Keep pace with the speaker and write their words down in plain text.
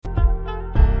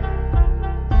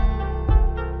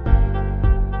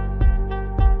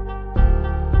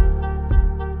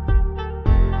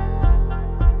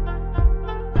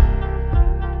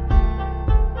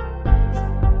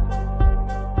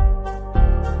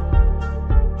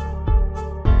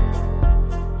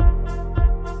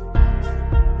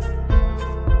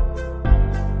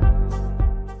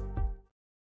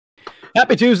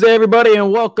Happy Tuesday, everybody, and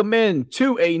welcome in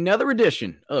to another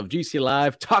edition of GC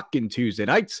Live Talking Tuesday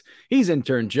Nights. He's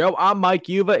Intern Joe. I'm Mike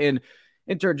Yuva, and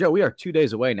Intern Joe, we are 2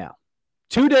 days away now.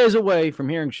 2 days away from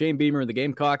hearing Shane Beamer and the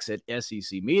Gamecocks at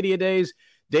SEC Media Days.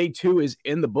 Day 2 is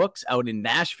in the books out in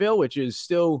Nashville, which is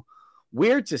still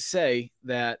weird to say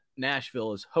that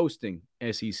Nashville is hosting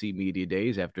SEC Media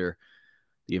Days after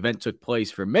the event took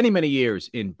place for many, many years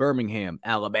in Birmingham,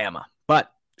 Alabama. But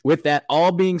with that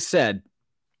all being said,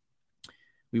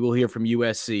 we will hear from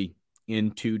USC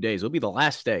in 2 days. It'll be the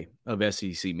last day of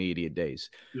SEC Media Days.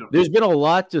 Yeah. There's been a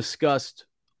lot discussed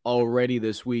already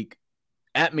this week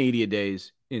at Media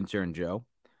Days, Intern Joe.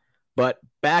 But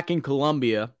back in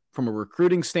Columbia, from a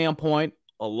recruiting standpoint,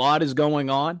 a lot is going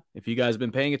on. If you guys have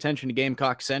been paying attention to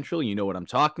Gamecock Central, you know what I'm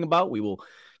talking about. We will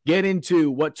get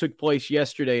into what took place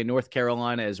yesterday in North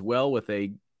Carolina as well with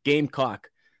a Gamecock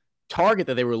target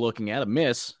that they were looking at, a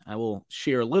miss. I will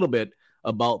share a little bit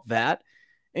about that.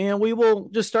 And we will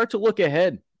just start to look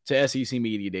ahead to SEC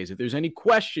Media Days. If there's any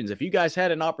questions, if you guys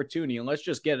had an opportunity, and let's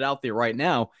just get it out there right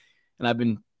now, and I've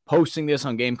been posting this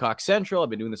on Gamecock Central, I've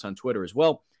been doing this on Twitter as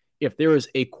well. If there is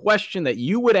a question that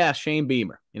you would ask Shane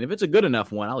Beamer, and if it's a good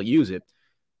enough one, I'll use it.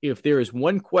 If there is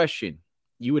one question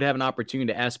you would have an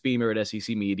opportunity to ask Beamer at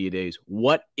SEC Media Days,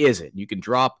 what is it? You can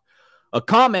drop a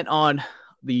comment on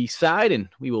the side, and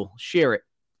we will share it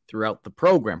throughout the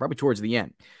program, probably towards the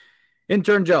end.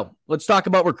 Intern Joe, let's talk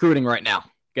about recruiting right now,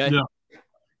 okay? Yeah.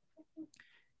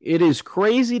 It is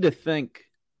crazy to think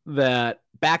that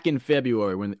back in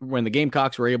February when the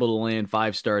Gamecocks were able to land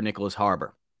five-star Nicholas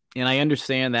Harbor, and I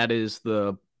understand that is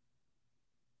the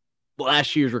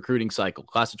last year's recruiting cycle,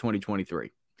 class of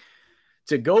 2023,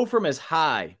 to go from as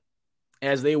high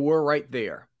as they were right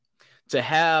there to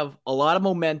have a lot of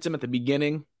momentum at the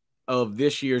beginning of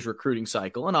this year's recruiting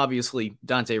cycle, and obviously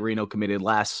Dante Reno committed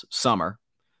last summer.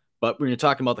 But when you're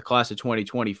talking about the class of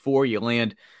 2024, you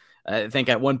land, I think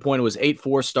at one point it was 8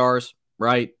 4-stars,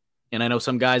 right? And I know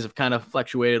some guys have kind of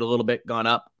fluctuated a little bit, gone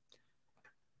up.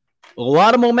 A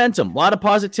lot of momentum, a lot of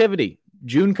positivity.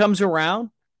 June comes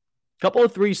around, a couple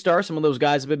of 3-stars. Some of those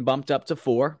guys have been bumped up to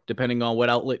 4, depending on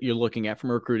what outlet you're looking at from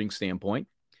a recruiting standpoint.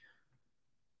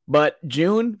 But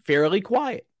June, fairly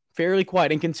quiet.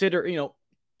 And consider,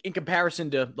 in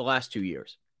comparison to the last 2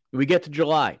 years. We get to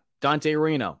July, Dante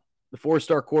Reno, the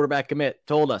 4-star quarterback commit,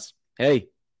 told us, hey,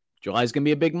 July's going to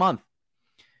be a big month.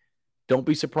 Don't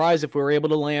be surprised if we were able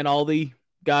to land all the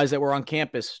guys that were on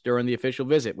campus during the official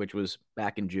visit, which was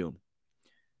back in June.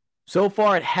 So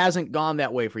far, it hasn't gone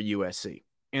that way for USC.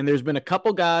 And there's been a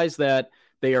couple guys that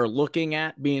they are looking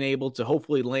at being able to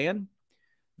hopefully land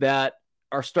that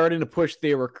are starting to push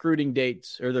their recruiting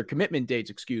dates or their commitment dates,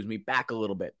 back a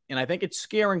little bit. And I think it's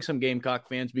scaring some Gamecock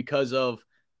fans because of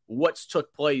what's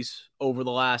took place over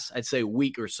the last, I'd say,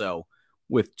 week or so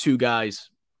with 2 guys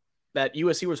that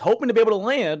USC was hoping to be able to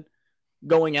land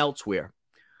going elsewhere.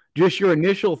 Just your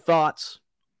initial thoughts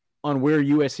on where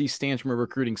USC stands from a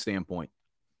recruiting standpoint.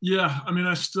 Yeah,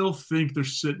 I still think they're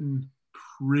sitting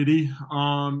pretty.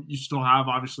 You still have,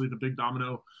 obviously, the big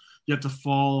domino yet to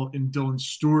fall in Dylan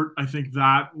Stewart. I think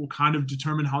that will kind of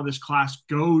determine how this class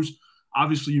goes.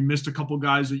 Obviously, you missed a couple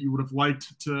guys that you would have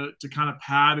liked to kind of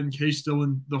pad in case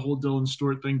the whole Dylan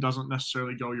Stewart thing doesn't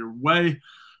necessarily go your way.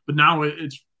 But now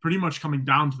it's pretty much coming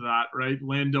down to that, right?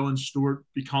 Land Dylan Stewart,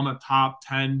 become a top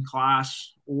 10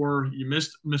 class, or you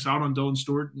miss out on Dylan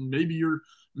Stewart, and maybe you're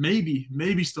maybe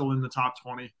still in the top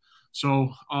 20.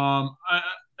 So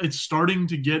it's starting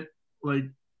to get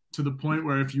to the point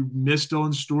where if you miss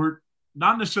Dylan Stewart,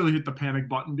 not necessarily hit the panic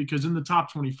button, because in the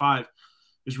top 25 –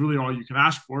 is really all you can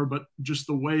ask for, but just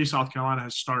the way South Carolina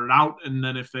has started out, and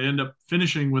then if they end up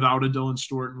finishing without a Dylan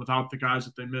Stewart and without the guys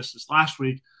that they missed this last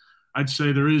week, I'd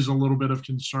say there is a little bit of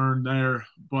concern there.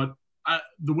 But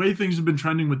the way things have been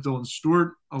trending with Dylan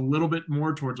Stewart, a little bit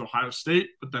more towards Ohio State,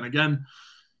 but then again,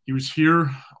 he was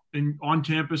here on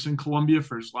campus in Columbia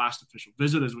for his last official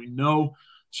visit, as we know.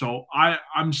 So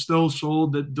I'm still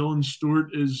sold that Dylan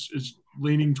Stewart is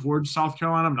leaning towards South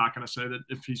Carolina. I'm not going to say that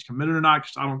if he's committed or not,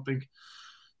 because I don't think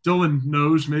Dylan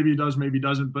knows. Maybe he does, maybe he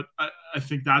doesn't. But I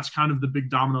think that's kind of the big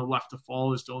domino left to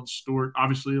fall is Dylan Stewart.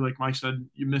 Obviously, like Mike said,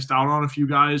 you missed out on a few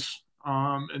guys.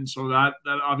 And so that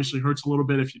obviously hurts a little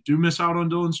bit if you do miss out on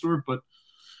Dylan Stewart. But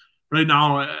right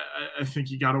now, I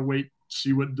think you got to wait,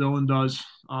 see what Dylan does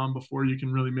before you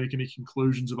can really make any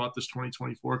conclusions about this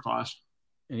 2024 class.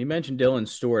 And you mentioned Dylan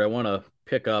Stewart. I want to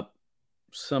pick up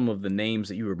some of the names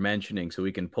that you were mentioning so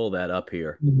we can pull that up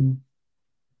here. Mm-hmm.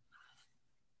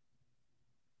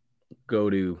 Go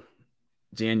to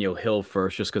Daniel Hill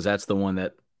first, just because that's the one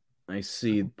that I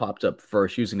see it popped up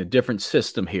first using a different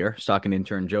system here. Just talking to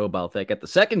intern Joe about that. Got the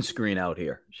second screen out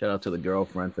here. Shout out to the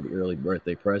girlfriend for the early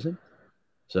birthday present.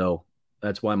 So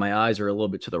that's why my eyes are a little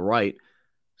bit to the right.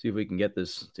 See if we can get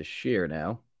this to share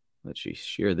now. Let's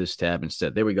share this tab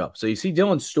instead. There we go. So you see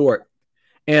Dylan Stewart.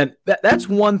 And that's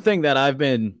one thing that I've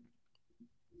been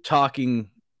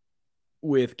talking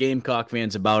with Gamecock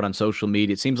fans about on social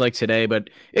media. It seems like today,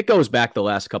 but it goes back the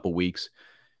last couple weeks.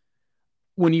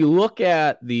 When you look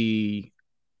at the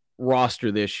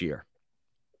roster this year,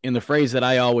 in the phrase that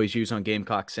I always use on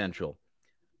Gamecock Central,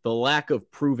 the lack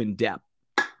of proven depth.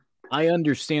 I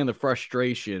understand the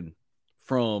frustration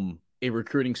from a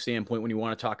recruiting standpoint when you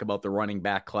want to talk about the running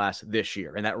back class this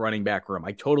year and that running back room.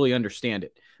 I totally understand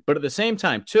it. But at the same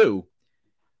time, too,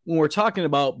 when we're talking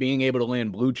about being able to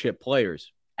land blue chip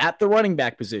players at the running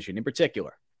back position in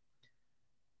particular,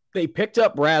 they picked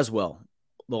up Braswell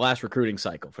the last recruiting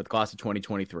cycle for the class of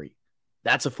 2023.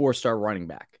 That's a 4-star running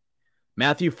back.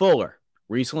 Matthew Fuller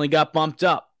recently got bumped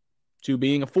up to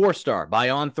being a 4-star by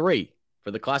On3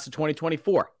 for the class of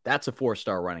 2024. That's a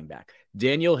 4-star running back.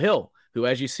 Daniel Hill, who,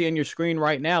 as you see on your screen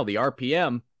right now, the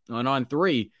RPM on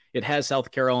 3, it has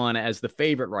South Carolina as the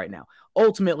favorite right now.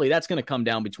 Ultimately, that's going to come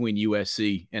down between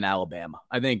USC and Alabama.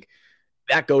 I think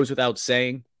that goes without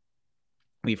saying.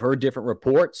 We've heard different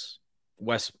reports.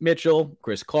 Wes Mitchell,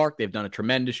 Chris Clark, they've done a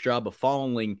tremendous job of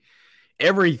following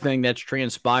everything that's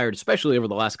transpired, especially over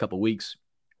the last couple of weeks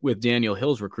with Daniel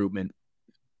Hill's recruitment.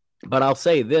 But I'll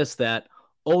say this, that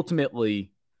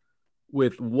ultimately,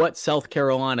 with what South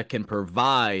Carolina can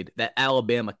provide that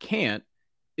Alabama can't,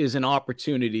 is an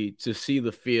opportunity to see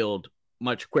the field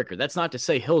much quicker. That's not to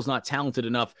say Hill's not talented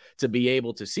enough to be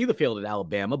able to see the field at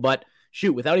Alabama, but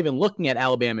shoot, without even looking at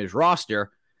Alabama's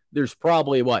roster, there's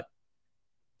probably 4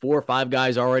 or 5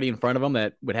 guys already in front of them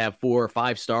that would have 4 or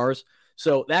 5 stars.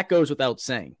 So that goes without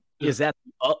saying. Is that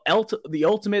the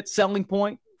ultimate selling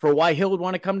point for why Hill would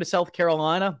want to come to South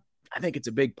Carolina? I think it's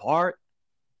a big part.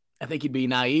 I think he'd be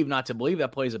naive not to believe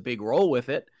that plays a big role with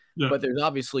it. Yeah. But there's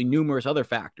obviously numerous other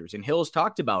factors. And Hill's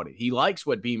talked about it. He likes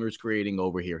what Beamer's creating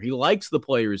over here. He likes the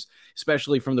players,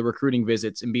 especially from the recruiting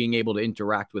visits and being able to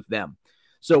interact with them.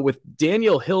 So with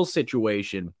Daniel Hill's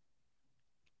situation,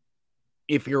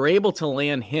 if you're able to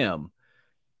land him,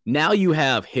 now you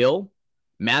have Hill,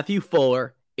 Matthew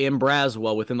Fuller, and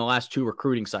Braswell within the last 2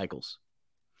 recruiting cycles.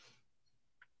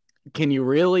 Can you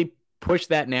really push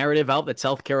that narrative out that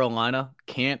South Carolina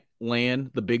can't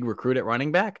land the big recruit at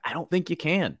running back? I don't think you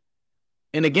can.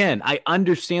 And again, I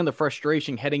understand the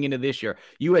frustration heading into this year.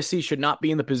 USC should not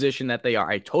be in the position that they are.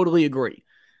 I totally agree.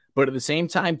 But at the same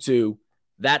time, too,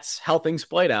 that's how things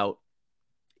played out.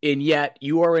 And yet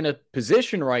you are in a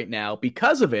position right now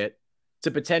because of it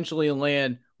to potentially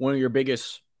land one of your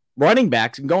biggest running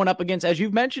backs and going up against, as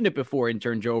you've mentioned it before,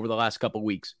 intern Joe, over the last couple of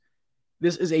weeks.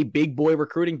 This is a big boy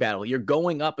recruiting battle. You're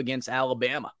going up against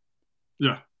Alabama.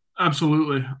 Yeah,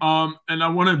 absolutely. And I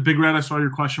want to, Big Red, I saw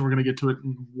your question. We're going to get to it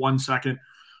in 1 second.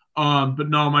 But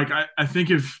no, Mike, I think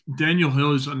if Daniel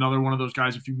Hill is another one of those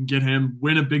guys, if you can get him,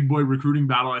 win a big boy recruiting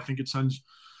battle, I think it sends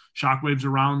shockwaves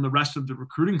around the rest of the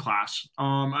recruiting class.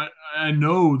 I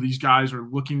know these guys are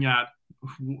looking at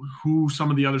who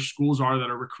some of the other schools are that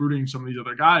are recruiting some of these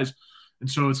other guys. And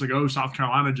so it's like, oh, South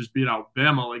Carolina just beat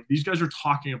Alabama. Like, these guys are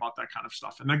talking about that kind of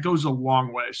stuff. And that goes a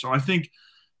long way. So I think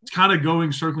it's kind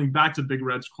of circling back to Big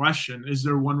Red's question. Is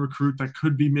there one recruit that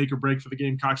could be make or break for the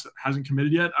Gamecocks that hasn't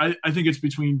committed yet? I think it's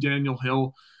between Daniel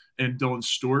Hill and Dylan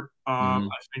Stewart. I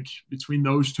think between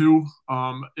those two,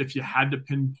 if you had to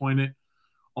pinpoint it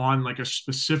on like a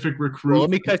specific recruit. Well, let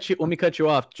me cut you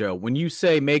off, Joe. When you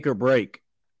say make or break,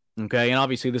 okay, and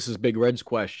obviously this is Big Red's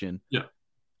question. Yeah.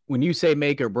 When you say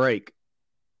make or break,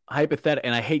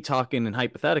 and I hate talking in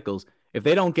hypotheticals, if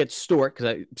they don't get Stewart,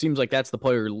 because it seems like that's the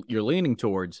player you're leaning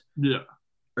towards. Yeah.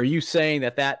 Are you saying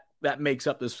that makes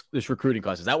up this recruiting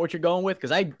class? Is that what you're going with?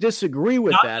 Because I disagree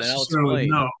with Not that, and I'll explain.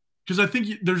 No, because I think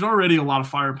there's already a lot of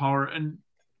firepower, and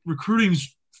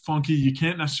recruiting's funky. You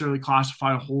can't necessarily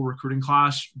classify a whole recruiting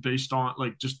class based on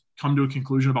just come to a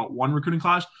conclusion about one recruiting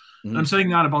class. And I'm saying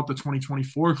that about the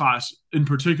 2024 class in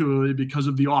particularly because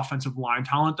of the offensive line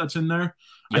talent that's in there.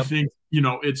 Yep. I think,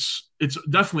 it's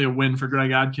definitely a win for Greg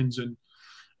Adkins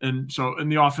and so in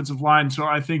the offensive line. So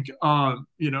I think,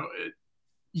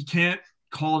 you can't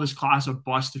call this class a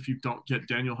bust if you don't get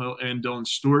Daniel Hill and Dylan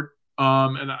Stewart.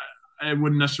 And I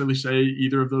wouldn't necessarily say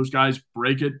either of those guys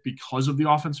break it because of the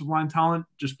offensive line talent,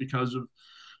 just because of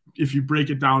if you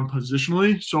break it down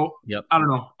positionally. So yep. I don't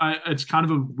know. It's kind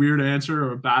of a weird answer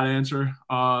or a bad answer.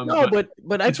 No,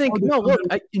 but I think, look,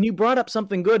 and you brought up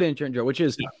something good, intern Joe, which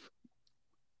is,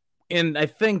 and I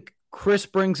think Chris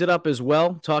brings it up as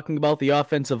well, talking about the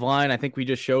offensive line. I think we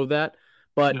just showed that.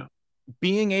 But Yeah.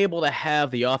 being able to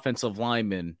have the offensive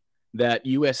linemen that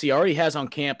USC already has on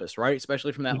campus, right?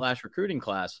 Especially from that last recruiting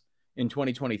class in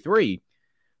 2023.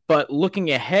 But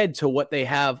looking ahead to what they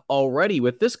have already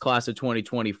with this class of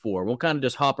 2024, we'll kind of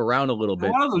just hop around a little A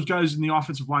bit. lot of those guys in the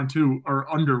offensive line, too, are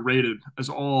underrated as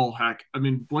all heck. I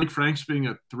mean, Blake Franks being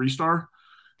a 3-star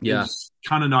is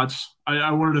kind of nuts.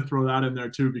 I wanted to throw that in there,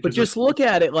 too. But just look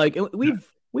at it like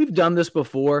we've done this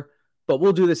before, but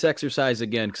we'll do this exercise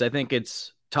again because I think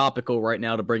it's topical right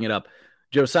now to bring it up.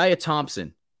 Josiah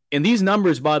Thompson. And these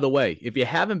numbers, by the way, if you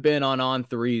haven't been on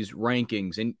three's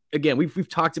rankings, and again, we've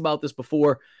talked about this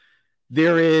before,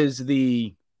 there is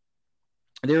the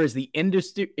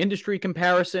industry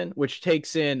comparison, which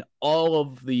takes in all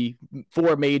of the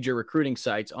 4 major recruiting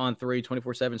sites on 3,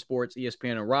 24/7 Sports,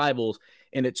 ESPN, and Rivals,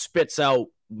 and it spits out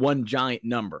one giant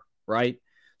number, right?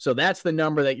 So that's the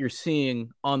number that you're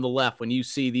seeing on the left when you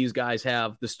see these guys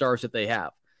have the stars that they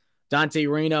have. Dante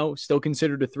Reno, still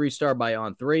considered a 3-star by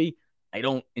On3. I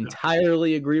don't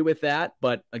entirely agree with that,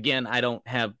 but again, I don't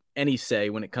have any say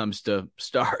when it comes to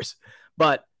stars.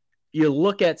 But you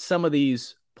look at some of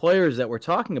these players that we're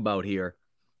talking about here,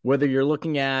 whether you're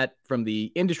looking at from the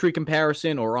industry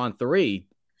comparison or On3,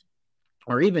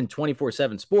 or even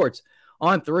 24/7 Sports,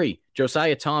 On3,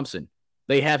 Josiah Thompson,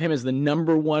 they have him as the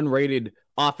number 1 rated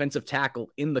offensive tackle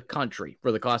in the country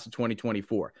for the class of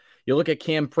 2024. You look at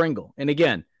Cam Pringle, and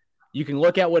again, you can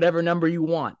look at whatever number you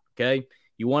want, okay?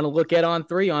 You want to look at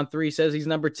On3 says he's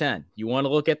number 10. You want to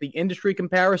look at the industry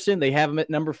comparison, they have him at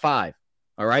number 5,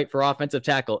 all right, for offensive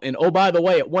tackle. And oh, by the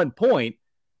way, at one point,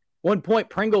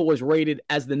 Pringle was rated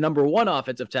as the number 1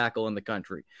 offensive tackle in the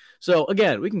country. So,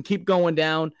 again, we can keep going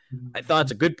down. I thought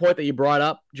it's a good point that you brought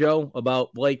up, Joe,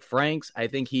 about Blake Franks. I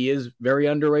think he is very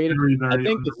underrated. Very I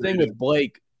think underrated. the thing with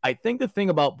Blake, the thing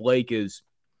about Blake is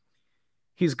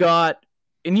he's got,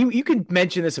 and you can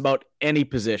mention this about any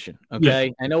position, okay?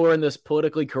 Yeah. I know we're in this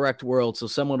politically correct world, so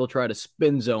someone will try to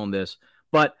spin zone this,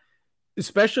 but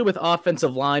especially with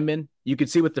offensive linemen, you can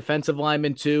see with defensive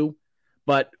linemen too,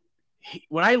 but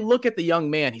when I look at the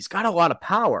young man, he's got a lot of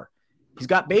power. He's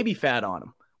got baby fat on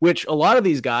him, which a lot of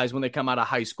these guys, when they come out of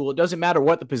high school, it doesn't matter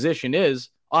what the position is,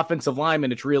 offensive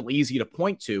lineman, it's real easy to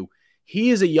point to.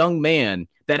 He is a young man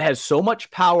that has so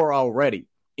much power already.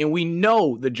 And we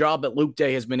know the job that Luke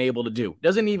Day has been able to do.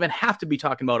 Doesn't even have to be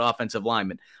talking about offensive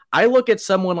linemen. I look at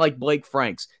someone like Blake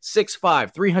Franks,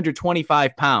 6'5",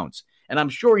 325 pounds, and I'm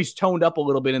sure he's toned up a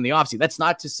little bit in the offseason. That's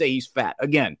not to say he's fat.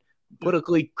 Again,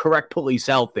 politically correct police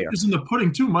out there. It's in the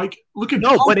pudding too, Mike. Look at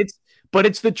but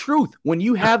it's the truth. When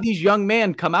you have these young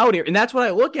men come out here, and that's what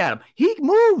I look at him. He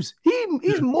moves.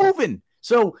 He's moving.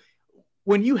 So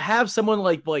when you have someone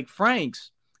like Blake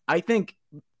Franks, I think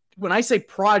when I say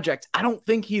project, I don't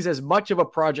think he's as much of a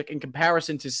project in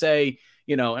comparison to, say,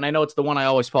 and I know it's the one I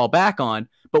always fall back on,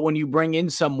 but when you bring in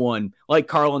someone like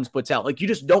Carlins Patel, like you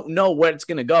just don't know where it's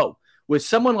going to go. With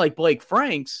someone like Blake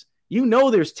Franks,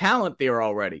 there's talent there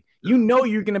already.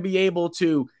 You're going to be able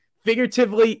to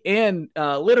figuratively and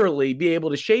literally be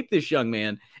able to shape this young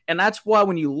man. And that's why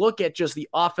when you look at just the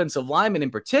offensive lineman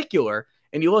in particular,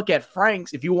 and you look at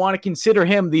Franks, if you want to consider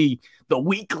him the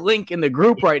weak link in the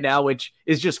group right now, which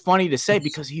is just funny to say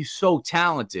because he's so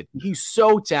talented. He's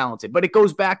so talented. But it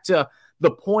goes back to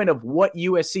the point of what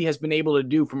USC has been able to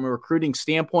do from a recruiting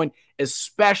standpoint,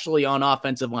 especially on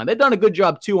offensive line. They've done a good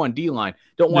job, too, on D-line.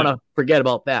 Don't want to forget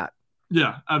about that.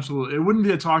 Yeah, absolutely. It wouldn't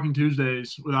be a Talking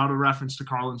Tuesdays without a reference to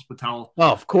Carlins Patel.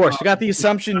 Oh, of course. You got the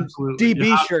Assumption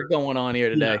DB shirt going on here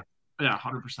today. Yeah,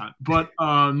 100%. But,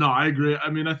 no, I agree. I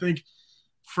mean, I think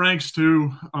Franks,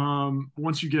 too,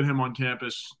 once you get him on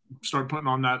campus, start putting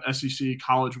on that SEC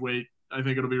college weight, I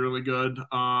think it'll be really good. You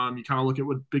kind of look at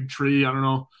what Big Tree, I don't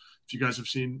know if you guys have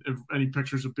seen any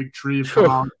pictures of Big Tree,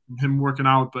 him working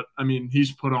out, but, I mean,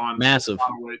 he's put on massive a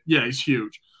lot of weight. Yeah, he's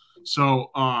huge. So,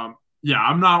 yeah,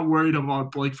 I'm not worried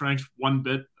about Blake Franks one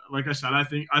bit. Like I said,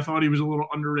 I thought he was a little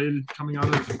underrated coming out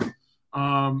of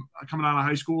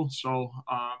high school. So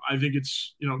I think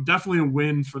it's definitely a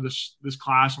win for this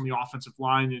class on the offensive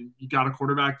line, and you got a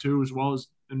quarterback too, as well as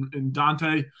in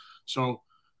Dante. So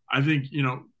I think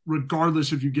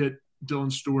regardless if you get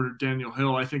Dylan Stewart or Daniel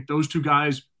Hill, I think those two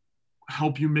guys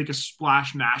help you make a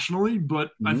splash nationally.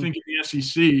 But I think in the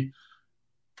SEC,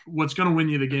 what's going to win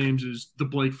you the games is the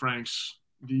Blake Franks,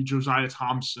 the Josiah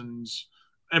Thompsons,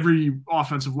 every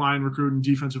offensive line recruit and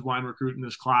defensive line recruit in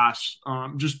this class,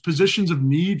 just positions of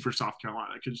need for South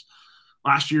Carolina. Because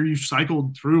last year you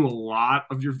cycled through a lot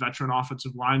of your veteran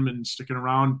offensive linemen sticking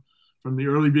around from the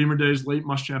early Beamer days, late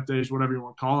Muschamp days, whatever you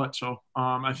want to call it. So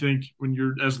I think when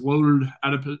you're as loaded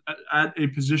at a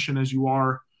position as you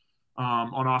are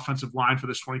on offensive line for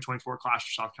this 2024 class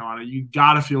for South Carolina, you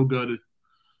got to feel good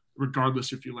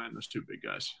regardless if you land those two big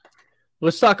guys.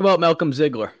 Let's talk about Malcolm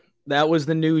Ziegler. That was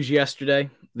the news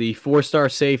yesterday, the 4-star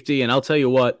safety. And I'll tell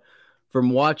you what, from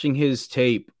watching his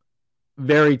tape,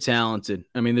 very talented.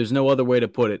 I mean, there's no other way to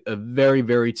put it. A very,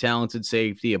 very talented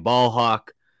safety, a ball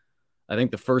hawk. I think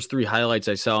the first 3 highlights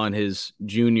I saw on his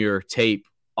junior tape,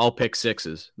 all pick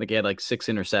sixes. I think he had like 6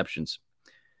 interceptions.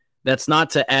 That's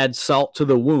not to add salt to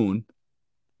the wound,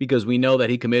 because we know that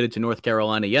he committed to North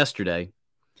Carolina yesterday.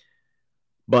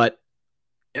 But,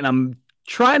 and I'm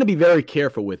trying to be very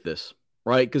careful with this,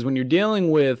 right? Because when you're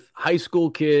dealing with high school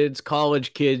kids,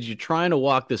 college kids, you're trying to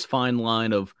walk this fine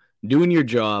line of doing your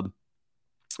job.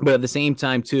 But at the same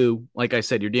time, too, like I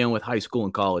said, you're dealing with high school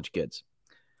and college kids.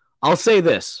 I'll say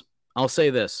this,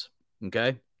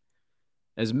 okay?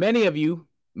 As many of you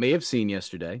may have seen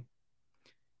yesterday,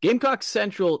 Gamecock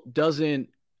Central doesn't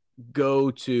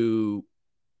go to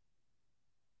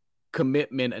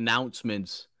commitment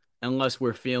announcements unless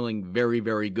we're feeling very,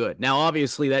 very good. Now,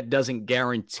 obviously, that doesn't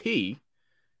guarantee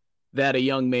that a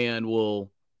young man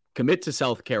will commit to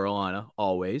South Carolina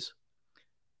always,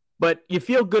 but you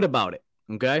feel good about it,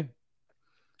 okay?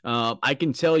 I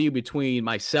can tell you, between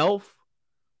myself,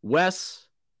 Wes,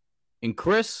 and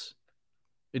Chris,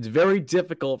 it's very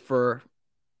difficult for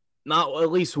not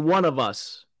at least one of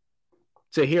us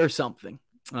to hear something.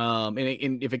 And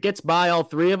if it gets by all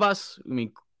 3 of us, I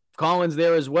mean, Colin's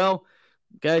there as well,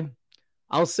 okay?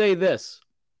 I'll say this.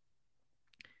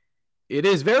 It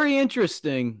is very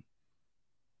interesting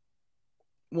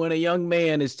when a young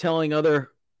man is telling other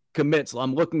commits,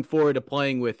 I'm looking forward to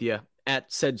playing with you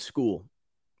at said school,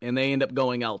 and they end up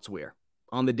going elsewhere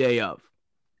on the day of.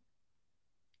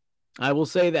 I will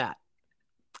say that.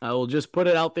 I will just put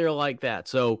it out there like that.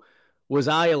 So was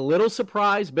I a little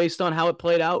surprised based on how it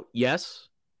played out? Yes.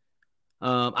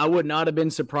 I would not have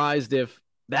been surprised if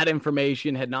that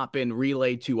information had not been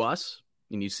relayed to us.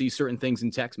 And you see certain things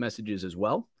in text messages as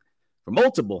well for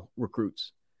multiple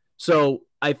recruits. So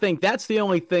I think that's the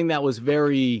only thing that was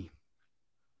very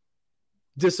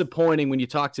disappointing when you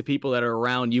talk to people that are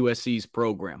around USC's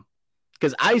program.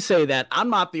 Because I say that I'm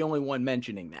not the only one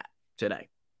mentioning that today.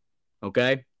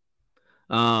 Okay?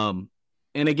 And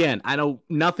again, I know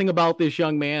nothing about this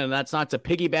young man, and that's not to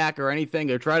piggyback or anything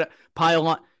or try to pile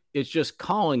on. It's just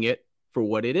calling it for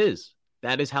what it is.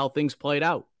 That is how things played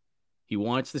out. He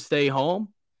wants to stay home.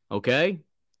 Okay?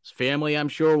 His family, I'm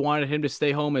sure, wanted him to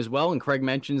stay home as well, and Craig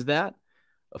mentions that.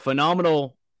 A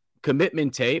phenomenal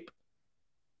commitment tape.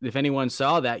 If anyone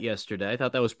saw that yesterday, I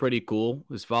thought that was pretty cool.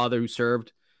 His father, who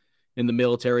served in the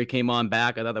military, came on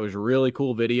back. I thought that was a really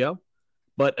cool video.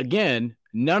 But again,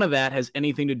 none of that has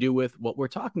anything to do with what we're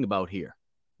talking about here,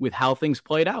 with how things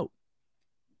played out.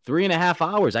 3.5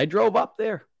 hours. I drove up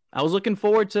there. I was looking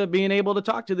forward to being able to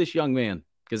talk to this young man,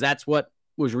 because that's what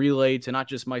was relayed to not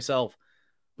just myself,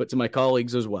 but to my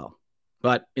colleagues as well.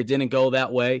 But it didn't go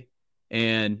that way.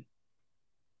 And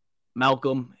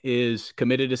Malcolm is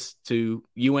committed to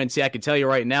UNC. I can tell you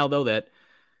right now, though, that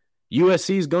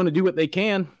USC is going to do what they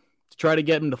can to try to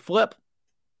get him to flip.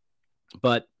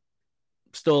 But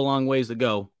still a long ways to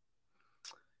go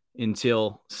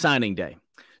until signing day.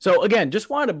 So, again, just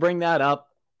wanted to bring that up.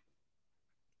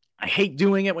 I hate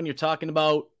doing it when you're talking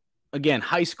about, again,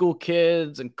 high school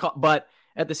kids, but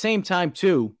at the same time,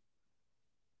 too,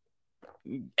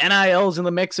 NIL's in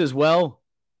the mix as well.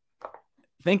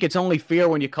 I think it's only fair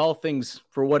when you call things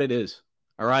for what it is,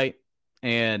 all right?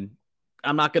 And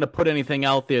I'm not going to put anything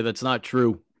out there that's not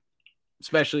true,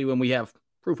 especially when we have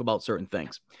proof about certain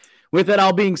things. With that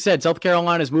all being said, South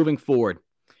Carolina is moving forward,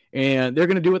 and they're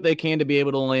going to do what they can to be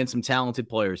able to land some talented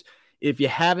players. If you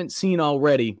haven't seen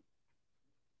already,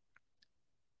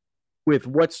 with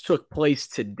what's took place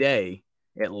today,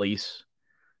 at least,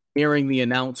 hearing the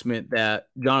announcement that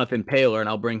Jonathan Paylor, and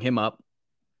I'll bring him up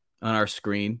on our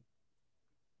screen.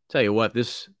 Tell you what,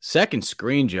 this second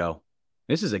screen, Joe,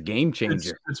 this is a game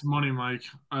changer. It's money, Mike.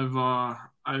 I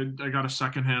got a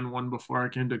secondhand one before I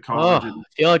came to college. I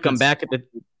feel like I'm back at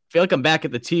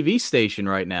the TV station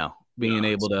right now, being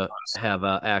able to have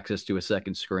access to a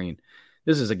second screen.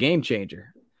 This is a game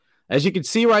changer. As you can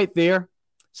see right there,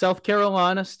 South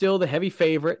Carolina still the heavy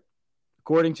favorite,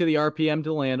 according to the RPM,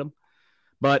 to land them.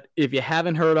 But if you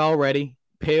haven't heard already,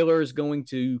 Paylor is going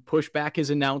to push back his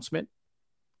announcement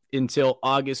until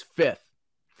August 5th.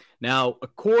 Now, I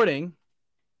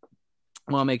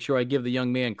want to make sure I give the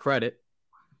young man credit.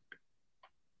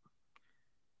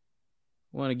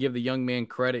 I want to give the young man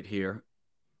credit here,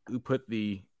 who put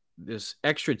the this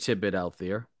extra tidbit out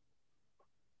there.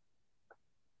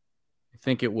 I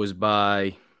think it was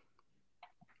by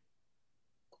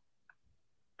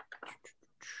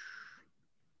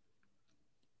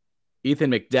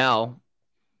Ethan McDowell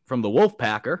from the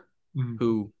Wolfpacker,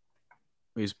 who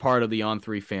is part of the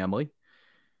On3 family.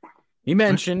 He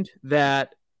mentioned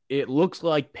that it looks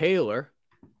like Paylor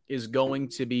is going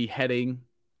to be heading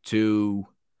to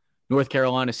North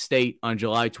Carolina State on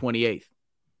July 28th.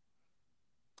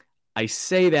 I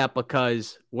say that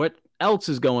because what else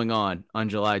is going on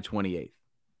July 28th?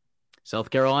 South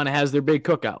Carolina has their big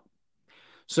cookout.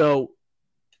 So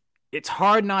it's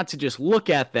hard not to just look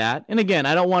at that. And again,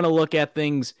 I don't want to look at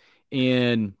things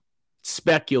and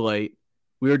speculate.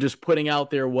 We are just putting out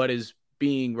there what is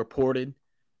being reported.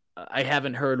 I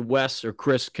haven't heard Wes or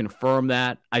Chris confirm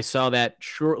that. I saw that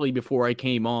shortly before I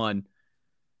came on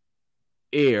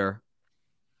air.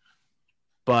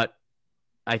 But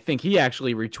I think he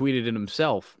actually retweeted it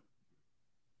himself.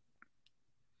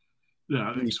 Yeah,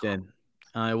 I think so.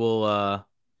 I will,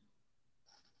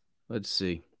 let's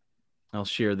see. I'll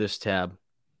share this tab.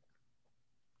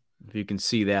 If you can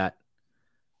see that.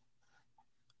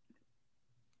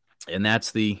 And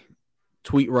that's the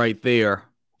tweet right there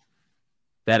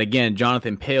that, again,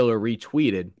 Jonathan Paylor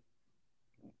retweeted,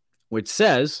 which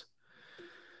says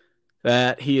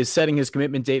that he is setting his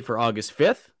commitment date for August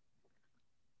 5th.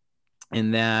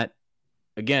 And that,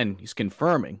 again, he's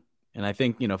confirming. And I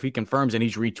think, if he confirms and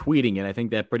he's retweeting it, I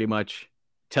think that pretty much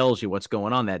tells you what's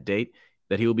going on that date,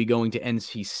 that he will be going to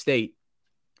NC State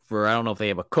for, I don't know if they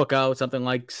have a cookout,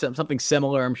 something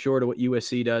similar, I'm sure, to what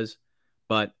USC does.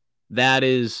 But that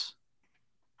is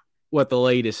what the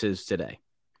latest is today.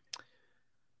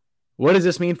 What does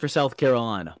this mean for South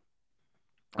Carolina?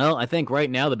 Well, I think right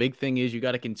now the big thing is you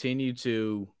got to continue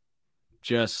to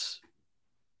just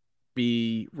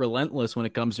be relentless when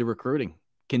it comes to recruiting.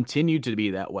 Continue to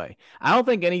be that way. I don't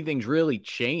think anything's really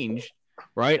changed,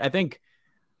 right? I think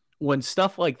when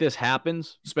stuff like this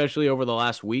happens, especially over the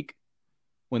last week,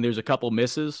 when there's a couple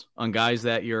misses on guys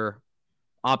that you're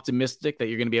optimistic that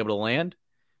you're going to be able to land,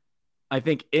 I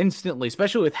think instantly,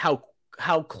 especially with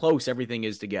how close everything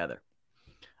is together,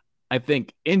 I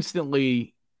think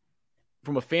instantly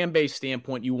from a fan base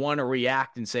standpoint, you want to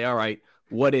react and say, all right,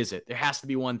 what is it? There has to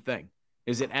be one thing.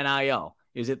 Is it NIL?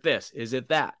 Is it this? Is it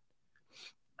that?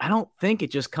 I don't think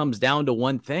it just comes down to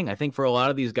one thing. I think for a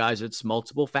lot of these guys, it's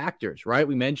multiple factors, right?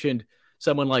 We mentioned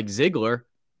someone like Ziegler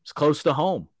is close to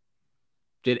home.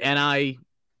 Did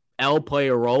NIL play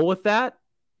a role with that?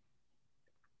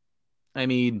 I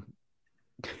mean,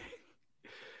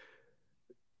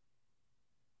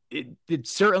 it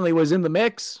certainly was in the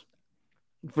mix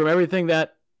from everything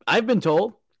that I've been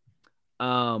told.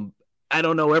 I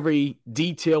don't know every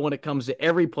detail when it comes to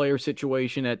every player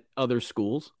situation at other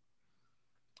schools.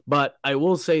 But I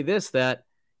will say this, that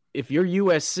if you're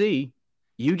USC,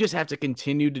 you just have to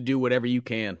continue to do whatever you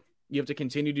can. You have to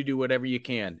continue to do whatever you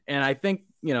can. And I think,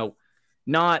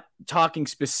 not talking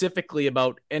specifically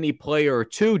about any player or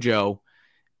two, Joe,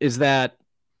 is that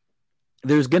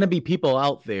there's going to be people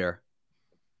out there,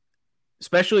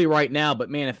 especially right now, but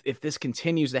man, if this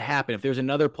continues to happen, if there's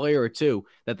another player or two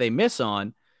that they miss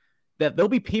on, that there'll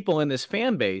be people in this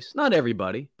fan base, not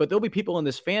everybody, but there'll be people in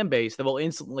this fan base that will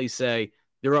instantly say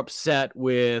they're upset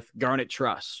with Garnet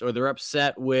Trust, or they're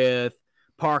upset with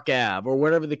Park Ave, or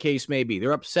whatever the case may be.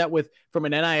 They're upset with, from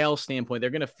an NIL standpoint,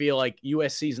 they're going to feel like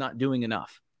USC is not doing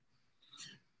enough.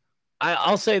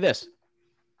 I'll say this.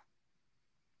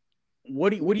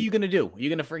 What are you going to do? Are you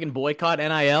going to freaking boycott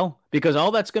NIL? Because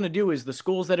all that's going to do is the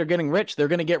schools that are getting rich, they're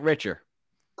going to get richer.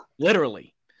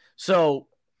 Literally. So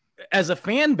as a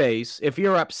fan base, if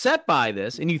you're upset by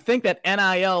this and you think that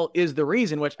NIL is the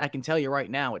reason, which I can tell you right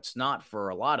now, it's not for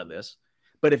a lot of this,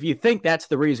 but if you think that's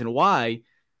the reason why,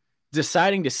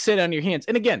 deciding to sit on your hands,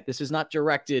 and again, this is not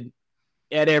directed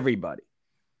at everybody,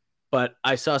 but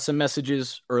I saw some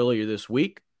messages earlier this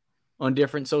week on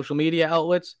different social media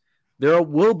outlets. There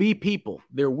will be people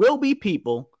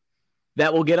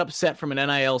that will get upset from an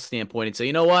NIL standpoint and say,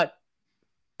 you know what?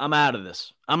 I'm out of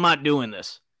this. I'm not doing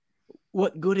this.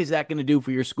 What good is that going to do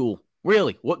for your school?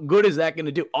 Really, what good is that going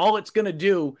to do? All it's going to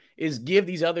do is give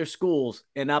these other schools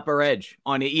an upper edge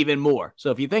on it even more. So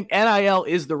if you think NIL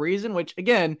is the reason, which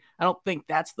again, I don't think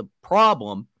that's the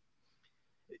problem,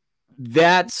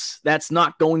 that's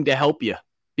not going to help you,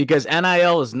 because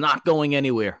NIL is not going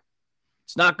anywhere.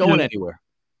 It's not going anywhere.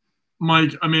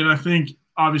 Mike, I mean, I think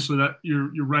obviously that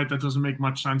you're right. That doesn't make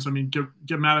much sense. I mean,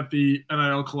 get mad at the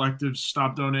NIL collectives,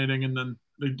 stop donating, and then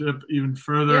they dip even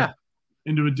further. Yeah.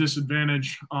 into a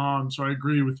disadvantage. So I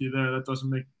agree with you there. That doesn't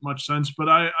make much sense. But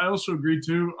I also agree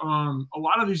too. A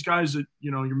lot of these guys that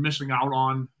you're missing out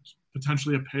on,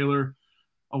 potentially a Paler,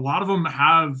 a lot of them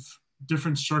have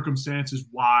different circumstances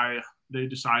why they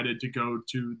decided to go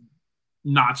to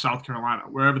not South Carolina,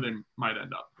 wherever they might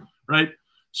end up, right?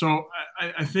 So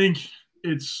I think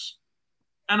it's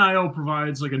NIL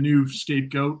provides like a new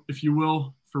scapegoat, if you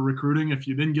will, for recruiting. If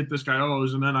you didn't get this guy, oh, it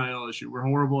was an NIL issue. We're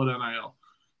horrible at NIL.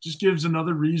 Just gives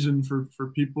another reason for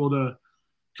people to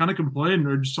kind of complain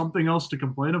or just something else to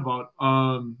complain about.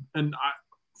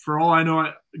 For all I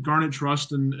know, Garnet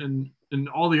Trust and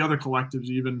all the other collectives,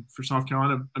 even for South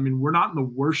Carolina, I mean, we're not in the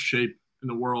worst shape in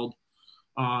the world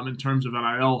in terms of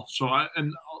NIL. So,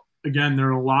 again, there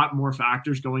are a lot more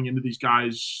factors going into these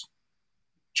guys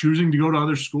choosing to go to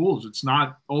other schools. It's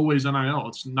not always NIL.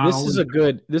 It's not.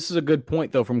 This is a good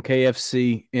point though from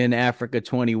KFC in Africa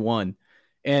 21,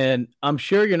 and I'm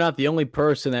sure you're not the only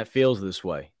person that feels this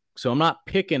way. So I'm not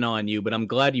picking on you, but I'm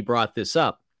glad you brought this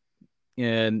up.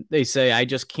 And they say I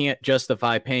just can't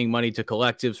justify paying money to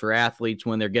collectives for athletes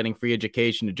when they're getting free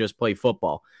education to just play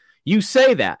football. You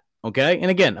say that, okay? And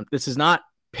again, this is not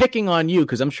picking on you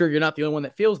because I'm sure you're not the only one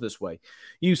that feels this way.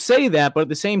 You say that, but at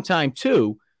the same time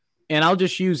too. And I'll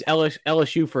just use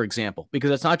LSU, for example,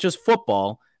 because it's not just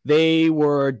football. They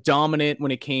were dominant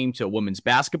when it came to women's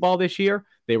basketball this year.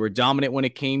 They were dominant when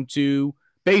it came to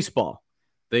baseball.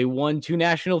 They won 2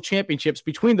 national championships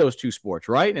between those two sports,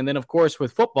 right? And then, of course,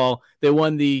 with football, they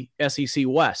won the SEC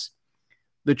West.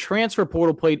 The transfer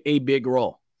portal played a big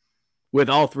role with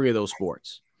all 3 of those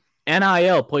sports.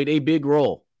 NIL played a big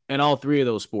role in all 3 of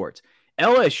those sports.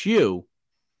 LSU,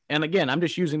 and again, I'm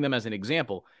just using them as an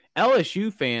example,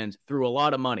 LSU fans threw a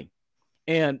lot of money.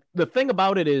 And the thing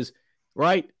about it is,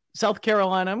 right, South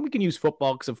Carolina, we can use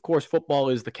football because, of course, football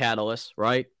is the catalyst,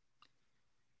 right?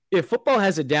 If football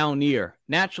has a down year,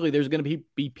 naturally there's going to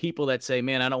be people that say,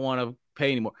 man, I don't want to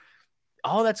pay anymore.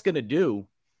 All that's going to do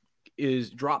is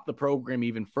drop the program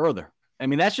even further. I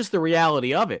mean, that's just the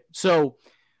reality of it. So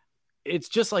it's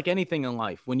just like anything in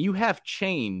life. When you have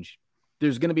change,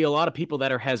 there's going to be a lot of people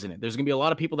that are hesitant. There's going to be a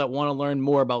lot of people that want to learn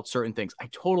more about certain things. I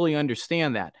totally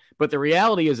understand that. But the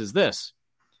reality is this.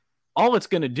 All it's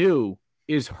going to do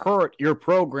is hurt your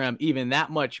program even that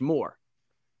much more.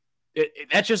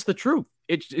 That's just the truth.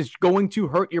 It's going to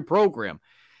hurt your program.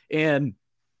 And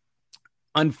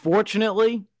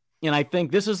unfortunately, and I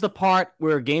think this is the part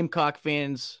where Gamecock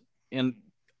fans, and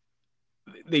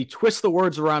they twist the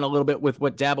words around a little bit with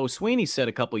what Dabo Swinney said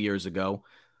a couple years ago,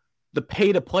 the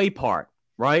pay-to-play part,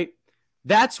 right?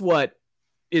 That's what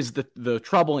is the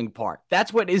troubling part.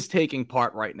 That's what is taking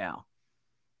part right now.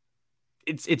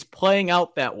 It's playing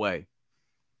out that way.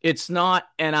 It's not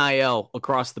NIL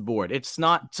across the board. It's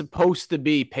not supposed to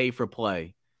be pay for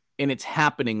play, and it's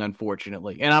happening,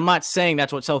 unfortunately. And I'm not saying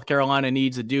that's what South Carolina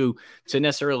needs to do to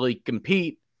necessarily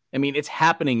compete. I mean, it's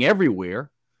happening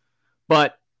everywhere.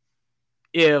 But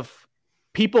if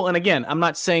people, and again, I'm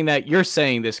not saying that you're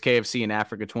saying this, KFC in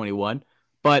Africa 21,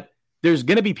 but there's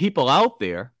going to be people out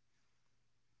there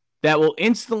that will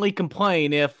instantly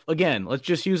complain if, again, let's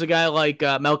just use a guy like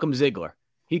Malcolm Ziegler.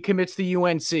 He commits to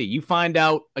UNC. You find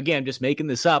out, again, just making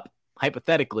this up,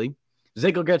 hypothetically,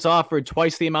 Ziegler gets offered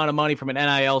twice the amount of money from an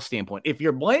NIL standpoint. If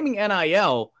you're blaming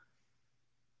NIL,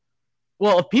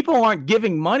 well, if people aren't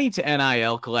giving money to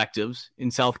NIL collectives in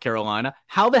South Carolina,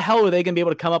 how the hell are they going to be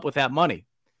able to come up with that money?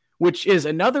 Which is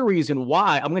another reason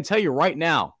why I'm going to tell you right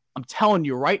now. I'm telling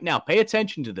you right now, pay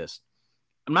attention to this.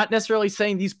 I'm not necessarily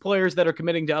saying these players that are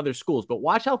committing to other schools, but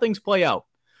watch how things play out.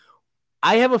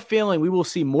 I have a feeling we will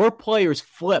see more players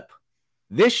flip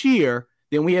this year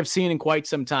than we have seen in quite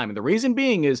some time. And the reason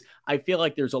being is I feel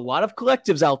like there's a lot of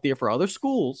collectives out there for other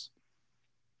schools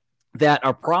that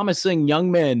are promising young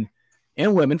men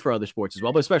and women for other sports as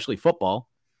well, but especially football.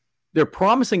 They're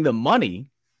promising the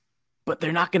money, but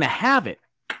they're not going to have it.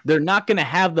 They're not going to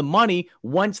have the money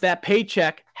once that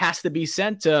paycheck has to be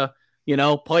sent to,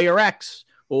 player X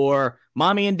or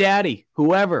mommy and daddy,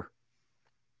 whoever.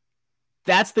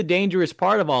 That's the dangerous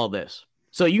part of all this.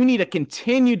 So you need to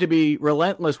continue to be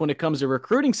relentless when it comes to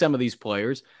recruiting some of these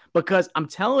players, because I'm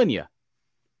telling you,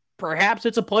 perhaps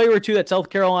it's a player or two that South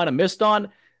Carolina missed on.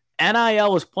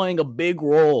 NIL is playing a big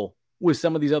role with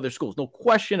some of these other schools. No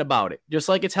question about it. Just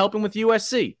like it's helping with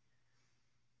USC.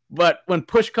 But when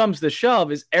push comes to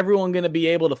shove, is everyone going to be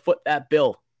able to foot that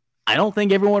bill? I don't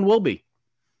think everyone will be.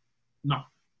 No.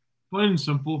 Plain and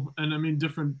simple. And I mean,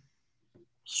 different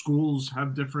schools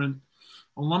have different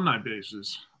alumni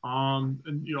bases.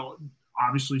 And,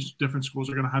 obviously different schools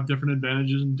are going to have different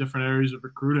advantages in different areas of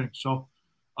recruiting. So,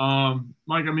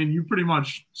 Mike, I mean, you pretty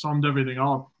much summed everything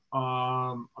up.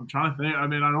 I'm trying to think. I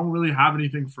mean, I don't really have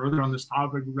anything further on this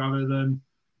topic rather than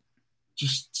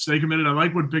just stay committed. I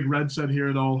like what Big Red said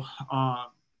here, though.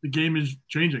 The game is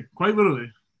changing, quite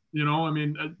literally. You know, I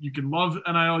mean, you can love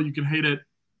NIL, you can hate it.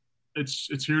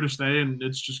 It's here to stay, and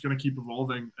it's just going to keep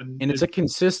evolving. And it's a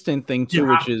consistent thing too,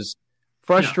 yeah, which is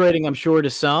frustrating, I'm sure, to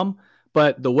some.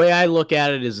 But the way I look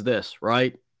at it is this,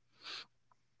 right?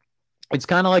 It's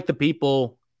kind of like the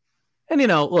people, and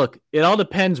look, it all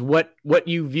depends what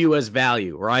you view as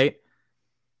value, right?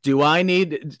 Do I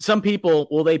need some people?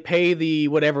 Will they pay the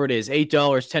whatever it is, $8,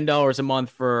 $10 a month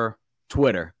for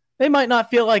Twitter? They might not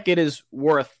feel like it is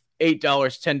worth $8,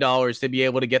 $10 to be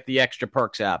able to get the extra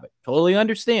perks out of it. Totally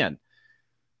understand.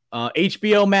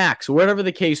 HBO Max, whatever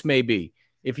the case may be.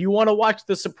 If you want to watch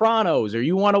The Sopranos, or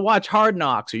you want to watch Hard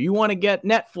Knocks, or you want to get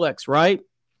Netflix, right?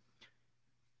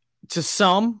 To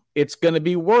some, it's going to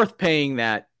be worth paying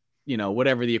that,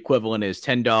 whatever the equivalent is,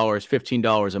 $10,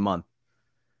 $15 a month.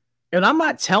 And I'm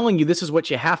not telling you this is what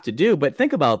you have to do, but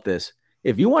think about this.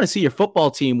 If you want to see your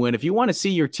football team win, if you want to see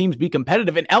your teams be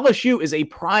competitive, and LSU is a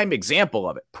prime example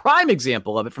of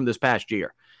it from this past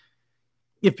year.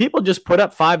 If people just put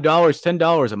up $5,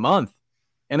 $10 a month,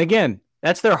 and again,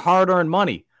 that's their hard-earned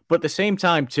money. But at the same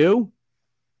time, too,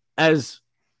 as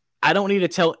I don't need to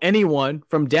tell anyone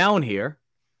from down here,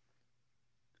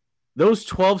 those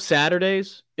 12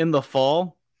 Saturdays in the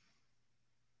fall,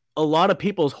 a lot of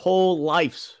people's whole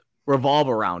lives revolve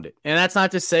around it. And that's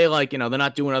not to say they're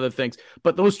not doing other things,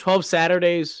 but those 12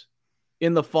 Saturdays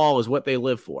in the fall is what they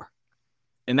live for.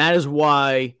 And that is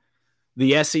why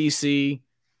the SEC,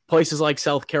 places like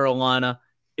South Carolina,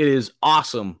 it is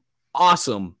awesome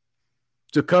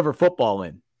to cover football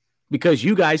in, because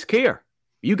you guys care.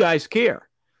 You guys care.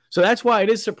 So that's why it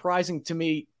is surprising to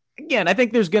me. Again, I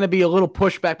think there's going to be a little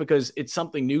pushback because it's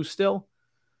something new still.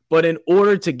 But in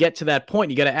order to get to that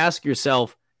point, you got to ask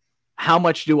yourself, how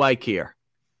much do I care?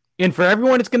 And for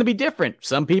everyone, it's going to be different.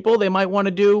 Some people, they might want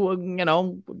to do,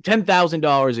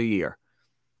 $10,000 a year.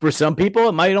 For some people,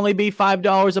 it might only be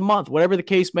 $5 a month, whatever the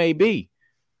case may be.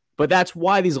 But that's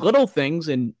why these little things,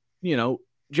 and,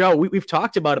 Joe, we've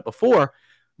talked about it before,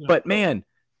 but man,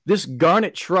 this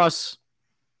Garnet Trust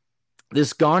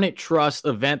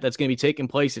event that's going to be taking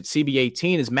place at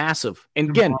CB18 is massive. And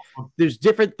again, there's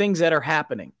different things that are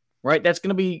happening, right? That's going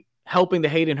to be helping the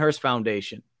Hayden Hurst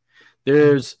Foundation.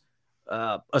 There's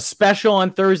a special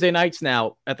on Thursday nights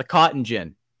now at the Cotton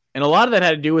Gin. And a lot of that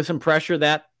had to do with some pressure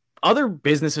that other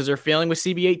businesses are feeling with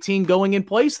CB18 going in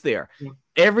place there. Yeah.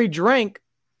 Every drink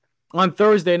on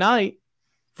Thursday night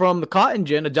from the Cotton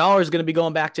Gin, $1 is going to be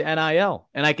going back to NIL.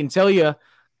 And I can tell you,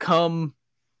 come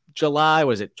July,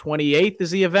 28th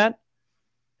is the event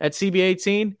at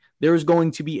CB18, there is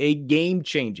going to be a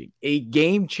game-changing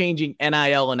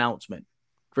NIL announcement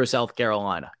for South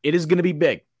Carolina. It is going to be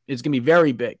big. It's going to be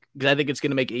very big, because I think it's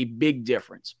going to make a big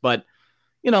difference. But,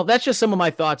 that's just some of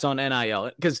my thoughts on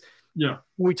NIL. Because when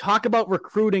we talk about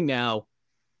recruiting now,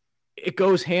 it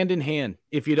goes hand in hand.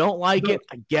 If you don't like it,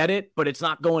 I get it, but it's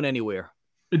not going anywhere.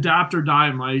 Adapt or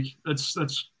die, Mike. That's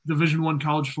Division I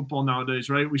college football nowadays,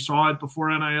 right? We saw it before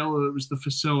NIL. It was the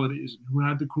facilities, who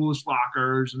had the coolest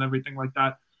lockers and everything like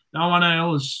that. Now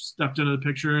NIL has stepped into the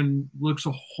picture and looks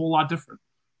a whole lot different.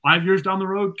 5 years down the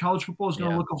road, college football is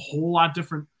going to look a whole lot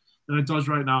different than it does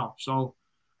right now. So,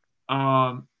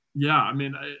 I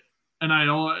mean,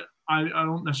 NIL, I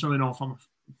don't necessarily know if I'm a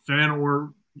fan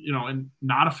or, and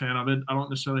not a fan of it. I don't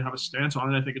necessarily have a stance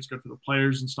on it. I think it's good for the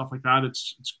players and stuff like that.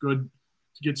 It's good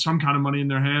to get some kind of money in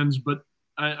their hands, but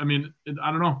I mean,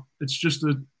 I don't know. It's just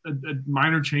a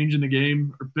minor change in the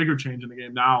game, or bigger change in the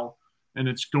game now, and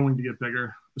it's going to get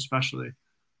bigger, especially.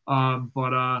 I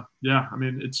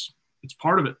mean, it's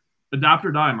part of it. Adapt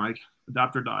or die, Mike.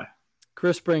 Adapt or die.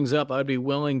 Chris brings up, I'd be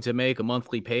willing to make a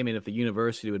monthly payment if the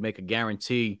university would make a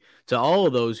guarantee to all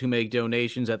of those who make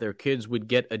donations that their kids would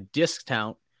get a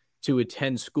discount to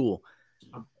attend school.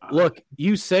 Look,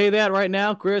 you say that right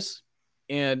now, Chris,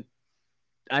 and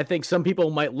I think some people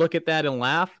might look at that and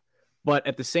laugh, but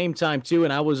at the same time, too,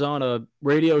 and I was on a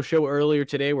radio show earlier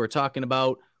today, we're talking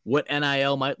about what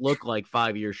NIL might look like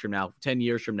 5 years from now, 10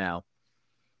 years from now.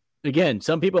 Again,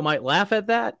 some people might laugh at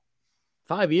that.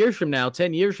 5 years from now,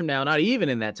 10 years from now, not even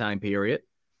in that time period,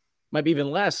 might be even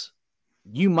less,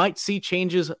 you might see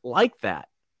changes like that,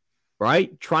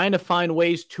 right? Trying to find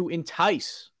ways to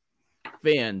entice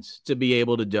fans to be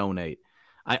able to donate.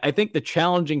 I think the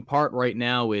challenging part right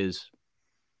now is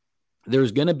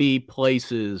there's going to be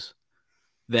places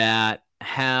that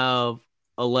have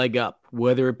a leg up,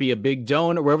 whether it be a big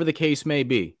donor, wherever the case may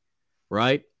be,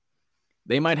 right?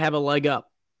 They might have a leg up.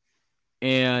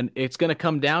 And it's going to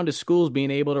come down to schools being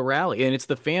able to rally, and it's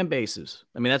the fan bases.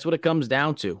 I mean, that's what it comes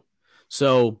down to.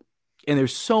 So, and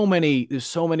there's so many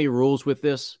rules with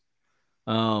this.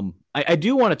 I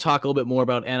do want to talk a little bit more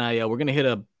about NIL. We're going to hit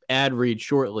a ad read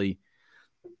shortly,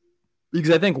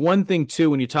 because I think one thing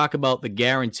too, when you talk about the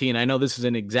guarantee, and I know this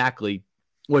isn't exactly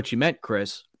what you meant,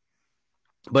 Chris,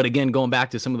 but again, going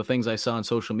back to some of the things I saw on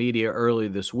social media earlier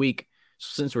this week,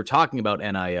 since we're talking about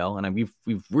NIL, and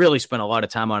we've really spent a lot of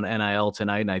time on NIL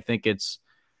tonight, and I think it's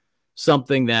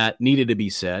something that needed to be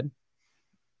said.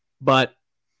 But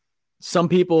some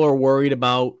people are worried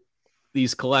about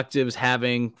these collectives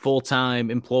having full-time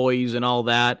employees and all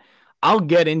that. I'll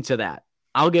get into that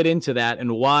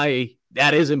and why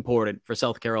that is important for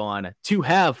South Carolina to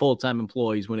have full-time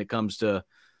employees when it comes to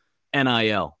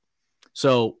NIL.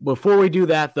 So before we do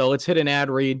that, though, let's hit an ad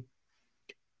read.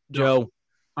 Joe,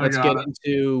 let's get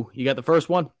into, you got the first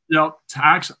one? Yep.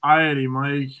 Taxiety,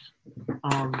 Mike,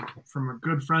 from our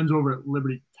good friends over at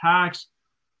Liberty Tax.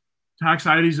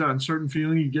 Taxiety is an uncertain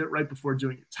feeling you get right before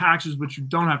doing your taxes, but you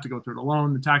don't have to go through it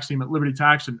alone. The tax team at Liberty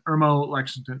Tax in Irmo,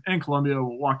 Lexington, and Columbia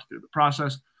will walk you through the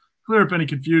process, clear up any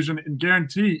confusion, and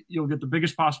guarantee you'll get the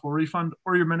biggest possible refund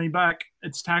or your money back.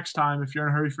 It's tax time. If you're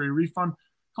in a hurry for your refund,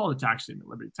 call the tax team at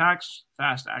Liberty Tax.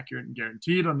 Fast, accurate, and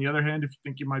guaranteed. On the other hand, if you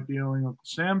think you might be owing Uncle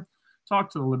Sam, talk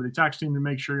to the Liberty Tax team to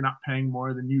make sure you're not paying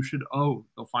more than you should owe.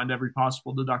 They'll find every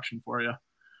possible deduction for you.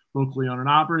 Locally owned and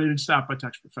operated, staffed by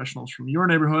tax professionals from your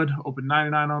neighborhood. Open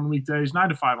 9 on weekdays, 9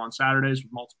 to 5 on Saturdays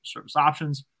with multiple service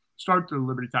options. Start through the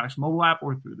Liberty Tax mobile app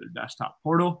or through their desktop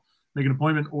portal. Make an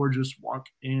appointment or just walk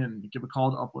in. Give a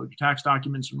call to upload your tax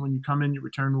documents, and when you come in, your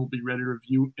return will be ready to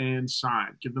review and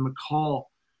sign. Give them a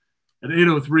call at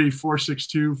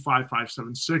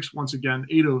 803-462-5576. Once again,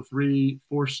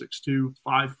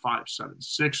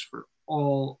 803-462-5576 for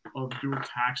all of your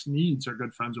tax needs. Our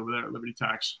good friends over there at Liberty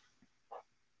Tax.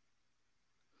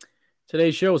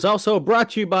 Today's show is also brought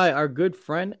to you by our good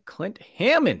friend Clint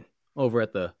Hammond over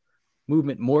at the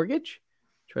Movement Mortgage.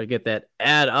 Try to get that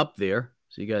ad up there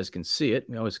so you guys can see it.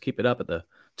 We always keep it up at the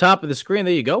top of the screen.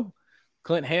 There you go.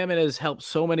 Clint Hammond has helped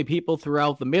so many people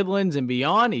throughout the Midlands and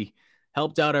beyond. He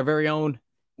helped out our very own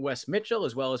Wes Mitchell,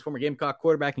 as well as former Gamecock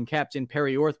quarterback and captain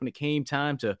Perry Orth when it came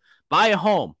time to buy a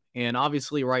home. And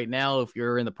obviously right now, if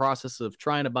you're in the process of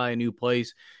trying to buy a new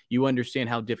place, you understand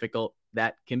how difficult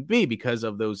that can be because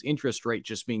of those interest rates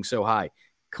just being so high.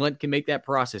 Clint can make that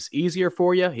process easier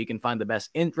for you. He can find the best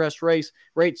interest rates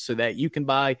so that you can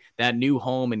buy that new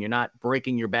home and you're not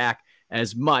breaking your back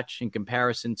as much in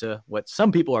comparison to what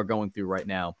some people are going through right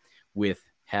now with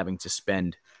having to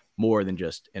spend more than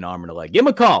just an arm and a leg. Give him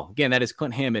a call. Again, that is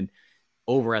Clint Hammond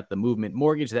over at the Movement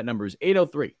Mortgage. That number is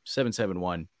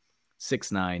 803-771-6933.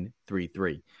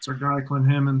 It's our guy, Clint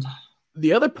Hammond.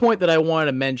 The other point that I wanted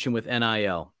to mention with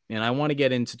NIL, and I want to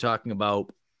get into talking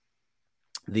about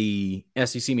the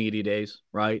SEC Media Days,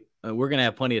 right? We're going to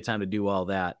have plenty of time to do all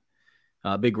that.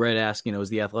 Big Red asking, is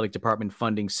the athletic department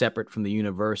funding separate from the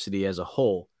university as a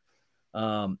whole?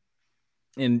 And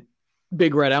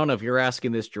Big Red, I don't know if you're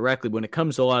asking this directly. When it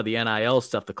comes to a lot of the NIL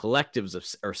stuff, the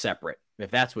collectives are separate,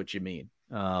 if that's what you mean.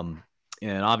 And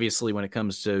obviously when it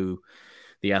comes to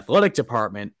the athletic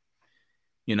department,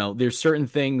 there's certain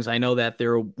things. I know that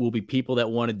there will be people that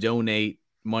want to donate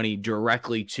money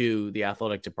directly to the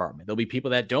athletic department. There'll be people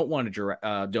that don't want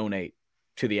to donate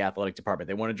to the athletic department.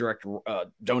 They want to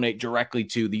donate directly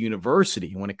to the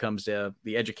university when it comes to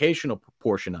the educational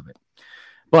portion of it.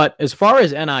 But as far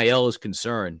as NIL is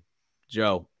concerned,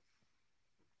 Joe,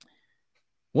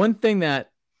 one thing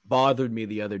that bothered me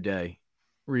the other day,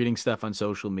 reading stuff on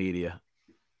social media,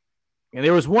 and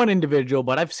there was one individual,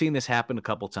 but I've seen this happen a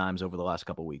couple times over the last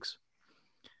couple weeks.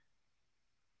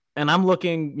 And I'm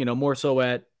looking, more so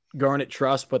at Garnet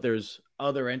Trust, but there's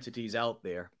other entities out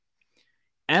there.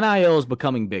 NIL is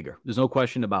becoming bigger. There's no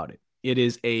question about it. It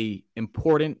is a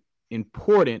important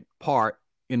part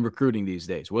in recruiting these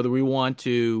days, whether we want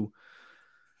to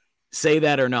say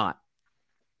that or not.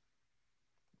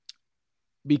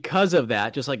 Because of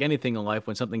that, just like anything in life,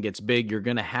 when something gets big, you're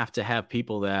going to have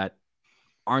people that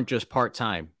aren't just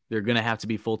part-time. They're going to have to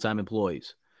be full-time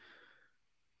employees.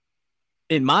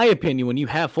 In my opinion, when you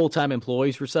have full-time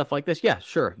employees for stuff like this, yeah,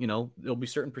 sure. There'll be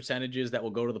certain percentages that will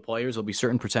go to the players. There'll be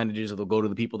certain percentages that will go to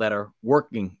the people that are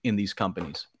working in these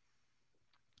companies.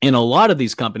 In a lot of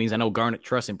these companies, I know Garnet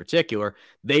Trust in particular,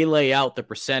 they lay out the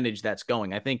percentage that's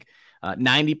going. I think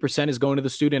 90% is going to the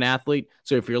student athlete.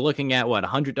 So if you're looking at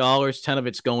 $100, 10 of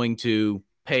it's going to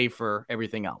pay for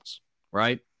everything else,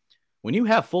 right? When you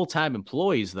have full-time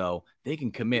employees, though, they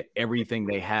can commit everything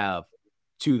they have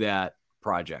to that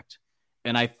project.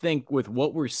 And I think with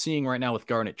what we're seeing right now with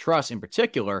Garnet Trust in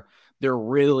particular, they're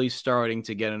really starting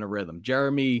to get in a rhythm.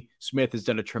 Jeremy Smith has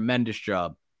done a tremendous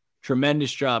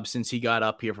job since he got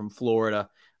up here from Florida.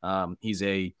 He's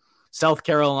a South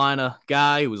Carolina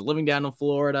guy who was living down in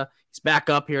Florida. He's back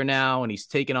up here now, and he's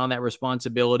taken on that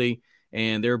responsibility,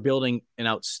 and they're building an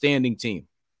outstanding team.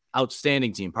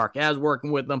 Park Ave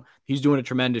working with them. He's doing a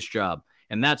tremendous job.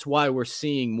 And that's why we're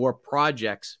seeing more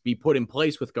projects be put in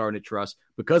place with Garnet Trust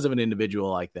because of an individual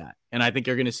like that. And I think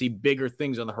you're going to see bigger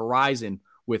things on the horizon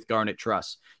with Garnet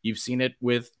Trust. You've seen it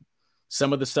with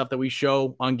some of the stuff that we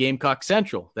show on Gamecock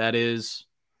Central. That is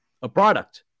a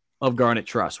product of Garnet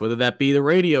Trust, whether that be the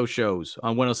radio shows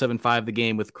on 107.5 The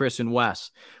Game with Chris and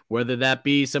Wes, whether that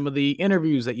be some of the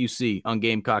interviews that you see on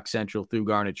Gamecock Central through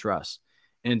Garnet Trust,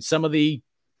 and some of the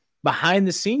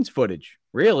behind-the-scenes footage.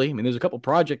 Really, I mean, there's a couple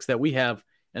projects that we have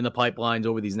in the pipelines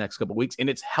over these next couple of weeks, and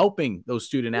it's helping those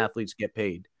student athletes get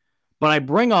paid. But I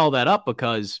bring all that up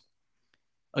because,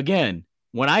 again,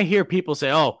 when I hear people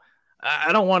say, oh,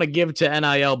 I don't want to give to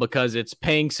NIL because it's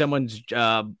paying someone's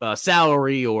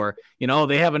salary or,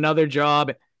 they have another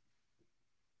job.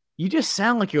 You just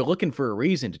sound like you're looking for a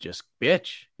reason to just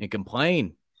bitch and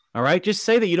complain. All right. Just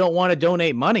say that you don't want to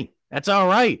donate money. That's all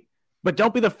right. But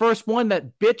don't be the first one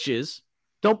that bitches.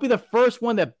 Don't be the first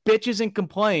one that bitches and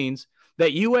complains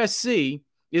that USC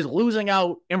is losing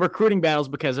out in recruiting battles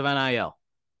because of NIL.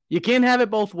 You can't have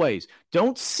it both ways.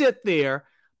 Don't sit there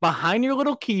behind your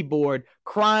little keyboard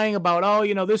crying about,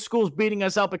 oh, this school's beating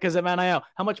us out because of NIL.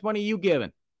 How much money are you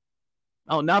giving?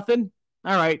 Oh, nothing?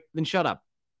 All right, then shut up.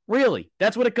 Really,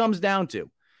 that's what it comes down to.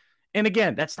 And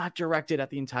again, that's not directed at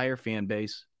the entire fan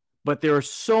base, but there are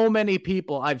so many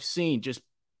people I've seen just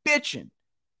bitching.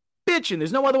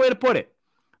 There's no other way to put it.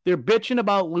 They're bitching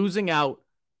about losing out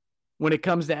when it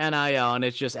comes to NIL, and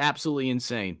it's just absolutely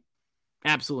insane.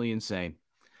 Absolutely insane.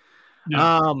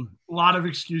 Yeah, a lot of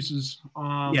excuses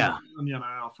on the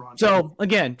NIL front. So,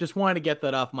 again, just wanted to get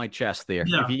that off my chest there.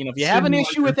 Yeah. If you have an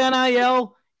issue with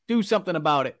NIL, do something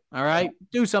about it, all right?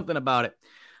 Do something about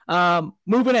it.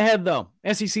 Moving ahead, though,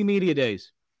 SEC Media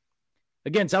Days.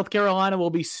 Again, South Carolina will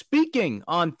be speaking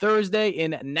on Thursday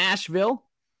in Nashville.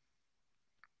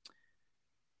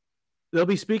 They'll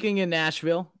be speaking in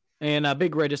Nashville. And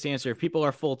Big Red, just to answer, if people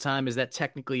are full-time, is that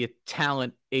technically a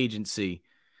talent agency?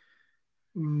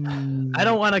 I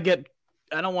don't want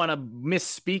to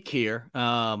misspeak here,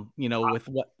 with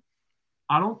what.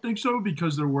 I don't think so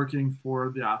because they're working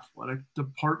for the athletic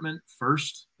department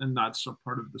first, and that's a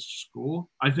part of the school.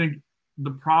 I think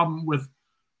the problem with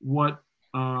what,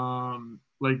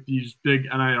 like these big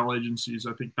NIL agencies,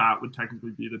 I think that would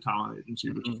technically be the talent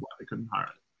agency, which is why they couldn't hire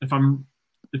it.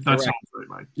 If that sounds right,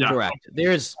 Mike. Yeah. Correct.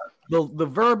 There's the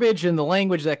verbiage and the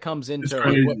language that comes into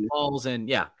what falls in.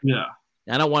 Yeah. Yeah.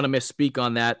 I don't want to misspeak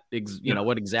on that,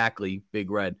 what exactly,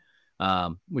 Big Red.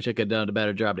 Wish I could have done a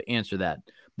better job to answer that.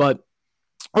 But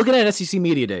looking at SEC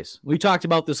Media Days, we talked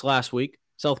about this last week.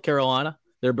 South Carolina,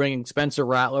 they're bringing Spencer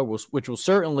Rattler, which will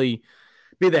certainly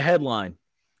be the headline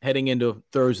heading into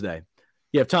Thursday.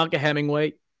 You have Tonka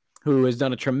Hemingway, who has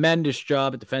done a tremendous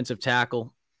job at defensive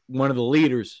tackle, one of the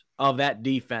leaders of that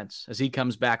defense as he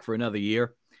comes back for another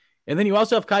year. And then you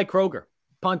also have Kai Kroger,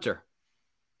 punter.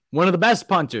 One of the best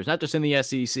punters, not just in the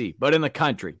SEC, but in the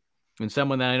country. And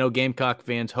someone that I know Gamecock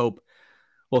fans hope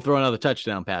will throw another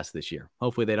touchdown pass this year.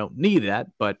 Hopefully they don't need that,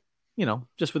 but,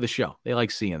 just for the show. They like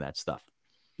seeing that stuff.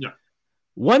 Yeah.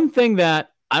 One thing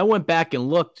that I went back and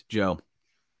looked, Joe.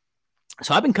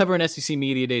 So I've been covering SEC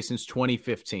Media Day since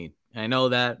 2015. I know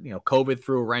that, COVID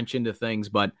threw a wrench into things,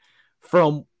 but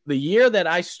from the year that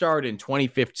I started in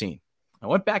 2015, I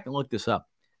went back and looked this up.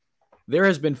 There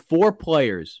has been 4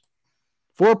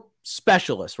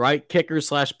 specialists, right?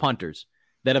 Kickers / punters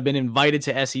that have been invited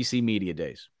to SEC Media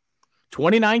Days.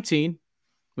 2019,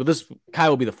 well, this Kai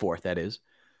will be the 4th, that is.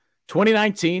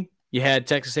 2019, you had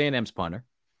Texas A&M's punter.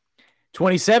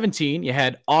 2017, you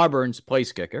had Auburn's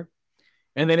place kicker.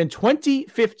 And then in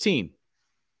 2015,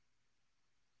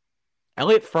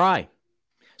 Elliott Fry.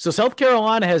 So South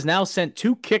Carolina has now sent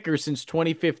 2 kickers since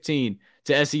 2015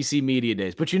 to SEC Media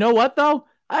Days. But you know what, though?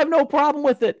 I have no problem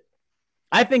with it.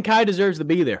 I think Kai deserves to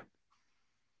be there.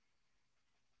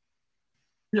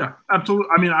 Yeah, absolutely.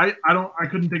 I mean, I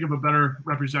couldn't think of a better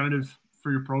representative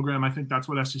for your program. I think that's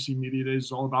what SEC Media Days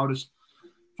is all about, is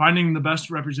finding the best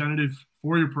representative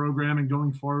for your program and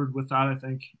going forward with that. I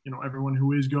think, everyone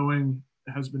who is going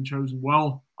has been chosen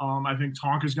well. I think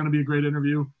Tonka is going to be a great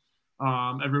interview.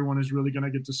 Everyone is really going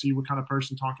to get to see what kind of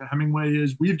person Tonka Hemingway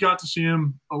is. We've got to see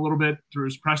him a little bit through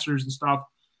his pressers and stuff,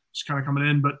 just kind of coming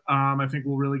in. But I think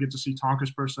we'll really get to see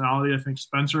Tonka's personality. I think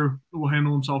Spencer will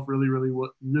handle himself really, really,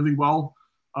 really well.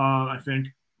 I think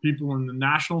people in the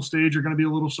national stage are going to be a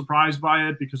little surprised by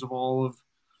it because of all of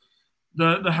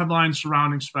the headlines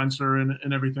surrounding Spencer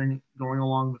and everything going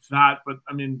along with that. But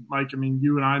I mean, Mike, I mean,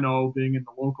 you and I know, being in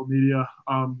the local media,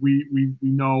 we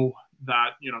know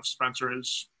that, you know, Spencer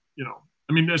is, you know,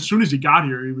 I mean, as soon as he got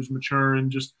here, he was mature,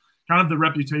 and just kind of the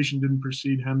reputation didn't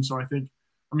precede him. So I think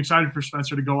I'm excited for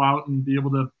Spencer to go out and be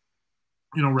able to,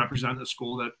 you know, represent the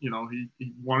school that, you know,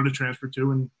 he wanted to transfer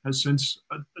to and has since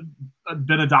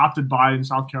been adopted by in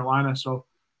South Carolina. So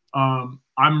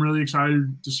I'm really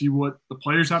excited to see what the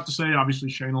players have to say. Obviously,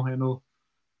 Shane will handle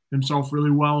himself really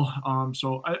well.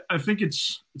 So I think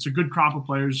it's a good crop of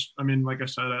players. I mean, like I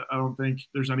said, I don't think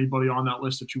there's anybody on that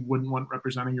list that you wouldn't want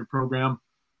representing your program,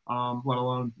 let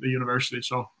alone the university.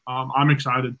 So I'm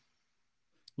excited.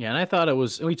 Yeah, and I thought it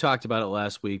was. We talked about it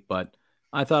last week, but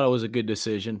I thought it was a good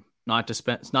decision not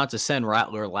to send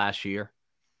Rattler last year,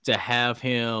 to have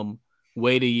him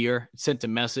wait a year. It sent a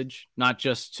message not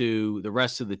just to the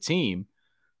rest of the team,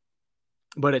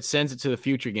 but it sends it to the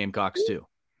future Gamecocks too.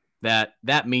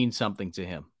 That means something to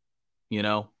him. You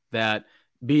know, that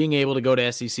being able to go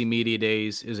to SEC Media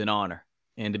Days is an honor,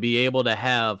 and to be able to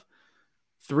have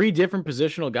 3 different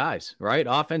positional guys, right?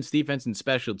 Offense, defense, and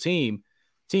special teams,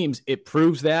 it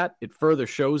proves that. It further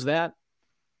shows that.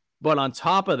 But on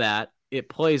top of that, it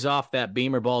plays off that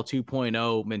Beamer Ball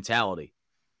 2.0 mentality,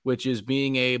 which is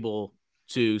being able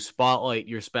to spotlight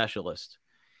your specialist.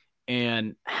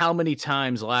 And how many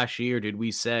times last year did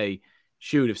we say,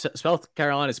 shoot, if South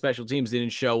Carolina special teams didn't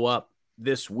show up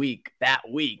this week, that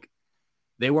week,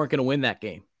 they weren't going to win that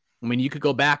game? I mean, you could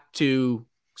go back to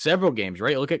several games,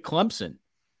 right? Look at Clemson.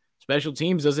 Special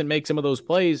teams doesn't make some of those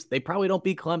plays, they probably don't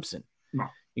beat Clemson. No.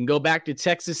 You can go back to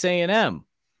Texas A&M.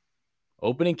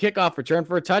 Opening kickoff return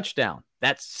for a touchdown.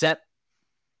 That set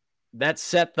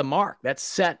the mark. That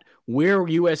set where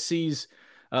USC's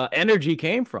energy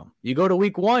came from. You go to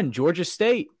week 1, Georgia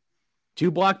State,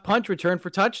 2 block punch return for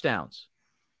touchdowns.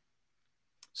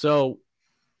 So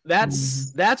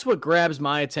that's what grabs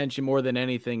my attention more than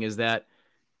anything, is that,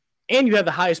 and you have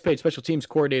the highest paid special teams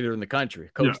coordinator in the country, a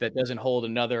coach that doesn't hold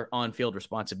another on-field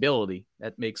responsibility.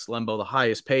 That makes Lembo the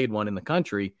highest paid one in the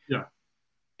country. Yeah.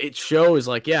 It shows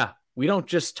like, we don't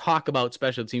just talk about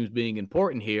special teams being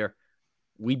important here.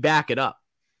 We back it up.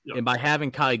 Yep. And by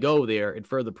having Kai go there, it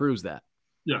further proves that.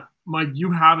 Yeah. Mike,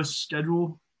 you have a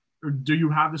schedule, or do you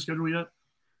have the schedule yet?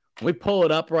 We pull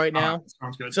it up right now.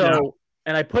 Sounds good. So,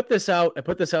 and I put this out a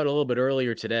little bit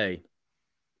earlier today,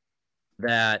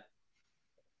 that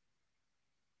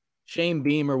Shane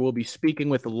Beamer will be speaking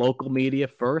with the local media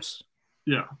first.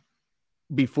 Yeah.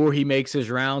 Before he makes his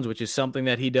rounds, which is something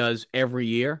that he does every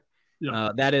year.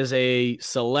 Yeah. That is a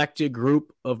selected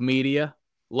group of media,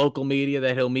 local media,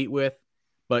 that he'll meet with,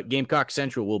 but Gamecock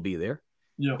Central will be there.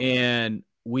 Yeah. And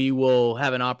we will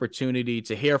have an opportunity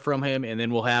to hear from him, and then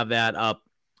we'll have that up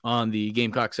on the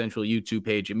Gamecock Central YouTube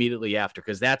page immediately after,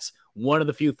 because that's one of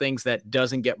the few things that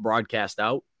doesn't get broadcast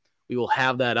out. We will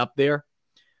have that up there.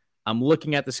 I'm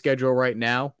looking at the schedule right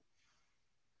now.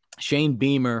 Shane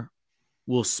Beamer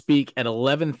will speak at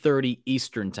 11:30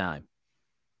 Eastern time.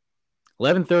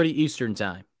 11:30 Eastern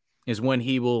time is when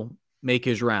he will make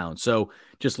his round. So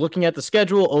just looking at the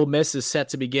schedule, Ole Miss is set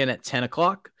to begin at 10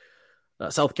 o'clock.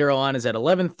 South Carolina is at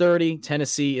 11:30.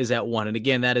 Tennessee is at 1. And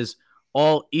again, that is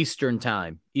all Eastern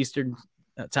time. Eastern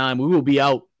time. We will be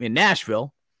out in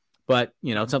Nashville, but,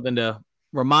 you know, something to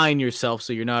remind yourself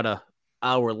so you're not an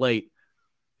hour late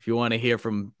if you want to hear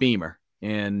from Beamer.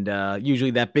 And usually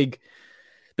the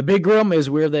big room is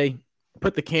where they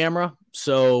put the camera.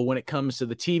 So when it comes to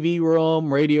the TV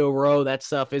room, radio row, that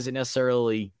stuff isn't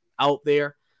necessarily out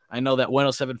there. I know that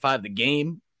 107.5 The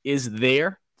Game is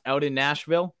there out in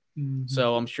Nashville. Mm-hmm.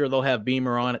 So I'm sure they'll have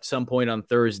Beamer on at some point on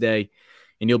Thursday,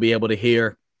 and you'll be able to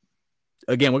hear.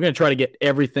 Again, we're going to try to get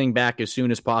everything back as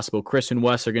soon as possible. Chris and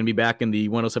Wes are going to be back in the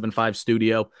 107.5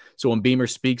 studio. So when Beamer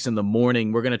speaks in the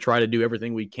morning, we're going to try to do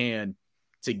everything we can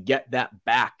to get that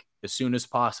back as soon as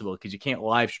possible, because you can't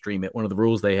live stream it. One of the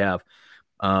rules they have,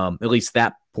 at least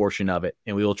that portion of it.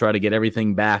 And we will try to get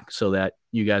everything back so that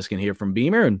you guys can hear from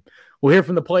Beamer, and we'll hear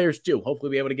from the players too.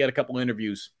 Hopefully be able to get a couple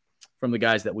interviews from the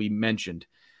guys that we mentioned.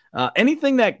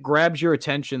 Anything that grabs your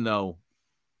attention, though,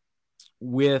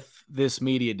 with this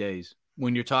media days,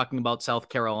 when you're talking about South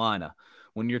Carolina,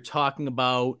 when you're talking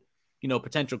about, you know,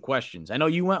 potential questions? I know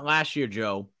you went last year,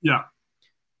 Joe. Yeah.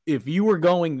 If you were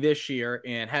going this year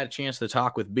and had a chance to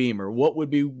talk with Beamer, what would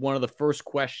be one of the first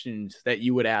questions that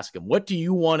you would ask him? What do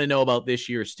you want to know about this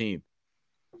year's team?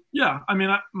 Yeah, I mean,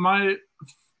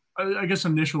 I guess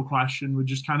initial question would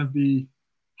just kind of be,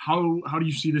 how do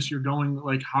you see this year going?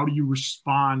 Like, how do you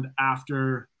respond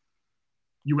after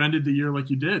you ended the year like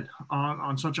you did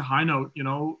on such a high note,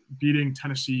 beating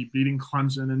Tennessee, beating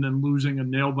Clemson, and then losing a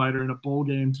nail biter in a bowl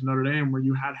game to Notre Dame where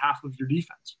you had half of your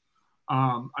defense.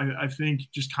 I think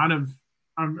just kind of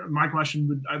my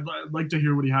question I'd like to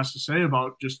hear what he has to say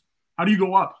about just how do you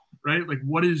go up, right? Like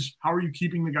how are you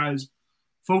keeping the guys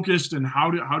focused, and how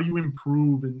do you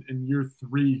improve in year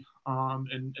 3?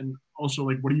 And also,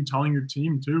 like, what are you telling your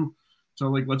team too? So,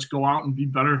 like, let's go out and be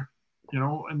better,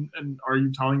 and are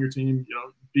you telling your team,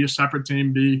 be a separate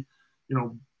team, be,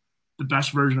 the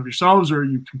best version of yourselves, or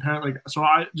you compare, like, so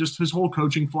I just his whole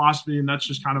coaching philosophy, and that's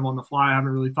just kind of on the fly. I haven't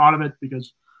really thought of it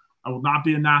because I will not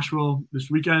be in Nashville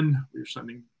this weekend. We're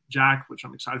sending Jack, which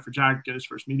I'm excited for Jack, get his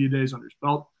first media days under his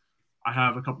belt. I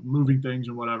have a couple moving things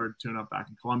and whatever to tune up back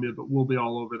in Columbia, but we'll be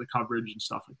all over the coverage and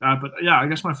stuff like that. But yeah, I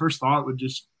guess my first thought would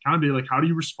just kind of be like, how do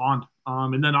you respond?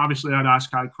 And then obviously I'd ask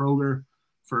Kai Kroger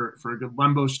for a good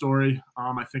Lembo story.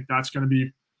 I think that's going to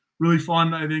be really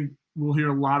fun. I think we'll hear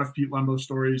a lot of Pete Lembo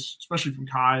stories, especially from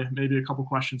Kai, maybe a couple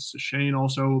questions to Shane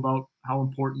also about how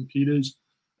important Pete is.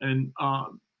 And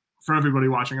for everybody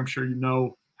watching, I'm sure you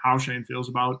know how Shane feels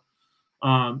about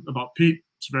Pete.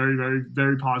 It's very, very,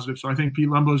 very positive. So I think Pete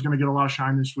Lembo is going to get a lot of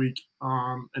shine this week,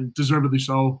 and deservedly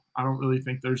so. I don't really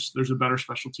think there's a better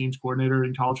special teams coordinator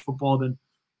in college football than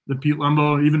Pete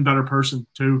Lembo, even better person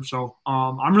too. So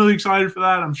I'm really excited for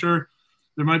that. I'm sure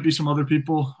there might be some other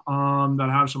people that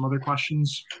have some other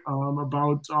questions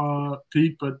about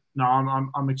Pete, but no,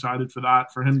 I'm excited for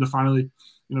that, for him to finally,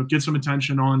 get some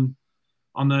attention on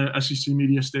the SEC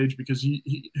media stage, because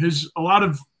a lot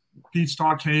of Pete's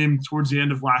talk came towards the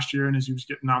end of last year, and as he was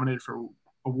getting nominated for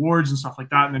awards and stuff like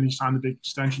that, and then he signed the big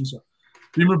extension. So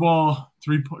Beamer Ball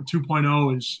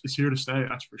 2.0 is here to stay,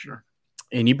 that's for sure.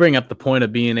 And you bring up the point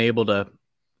of being able to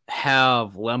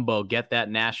have Lembo get that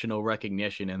national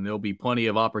recognition, and there'll be plenty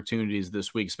of opportunities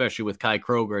this week, especially with Kai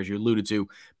Kroger, as you alluded to,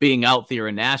 being out there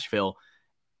in Nashville.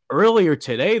 Earlier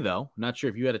today, though, not sure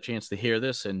if you had a chance to hear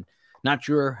this, and not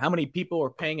sure how many people are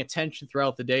paying attention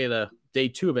throughout the day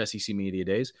 2 of SEC Media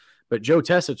Days, but Joe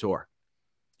Tessitore,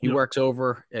 he works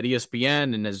over at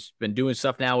ESPN and has been doing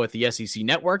stuff now with the SEC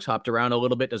networks, hopped around a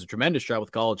little bit, does a tremendous job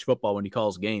with college football when he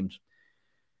calls games.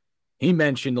 He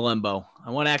mentioned Lembo.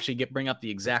 I want to actually bring up the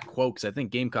exact quote because I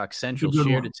think Gamecock Central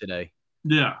shared it today.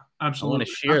 Yeah, absolutely. I want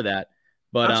to share that.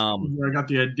 But where I got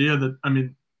the idea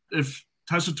that, if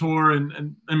Tessitore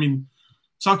and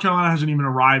South Carolina hasn't even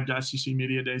arrived at SEC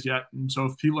Media Days yet. And so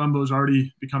if Pete Lembo is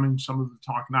already becoming some of the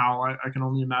talk now, I can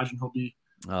only imagine he'll be.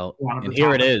 And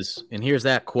here it is. And here's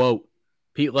that quote.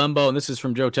 Pete Lembo, and this is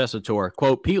from Joe Tessitore,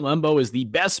 quote, "Pete Lembo is the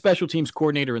best special teams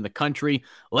coordinator in the country.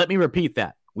 Let me repeat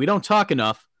that. We don't talk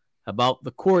enough about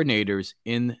the coordinators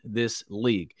in this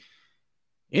league."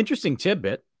 Interesting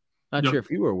tidbit. Not sure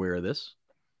if you were aware of this.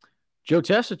 Joe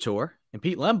Tessitore and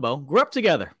Pete Lembo grew up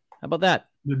together. How about that?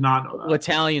 Did not know that.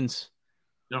 Italians.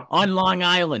 On Long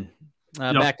Island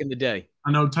back in the day.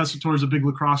 I know Tessitore is a big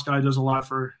lacrosse guy, does a lot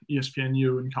for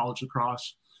ESPNU and college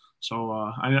lacrosse. So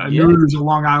I knew he was a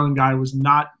Long Island guy,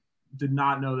 did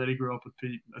not know that he grew up with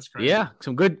Pete. That's crazy. Yeah,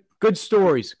 some good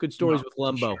stories. Good stories with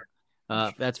Lembo.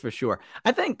 Sure. That's for sure.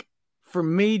 I think for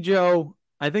me, Joe,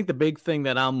 I think the big thing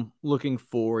that I'm looking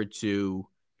forward to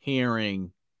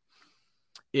hearing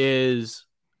is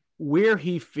where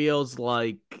he feels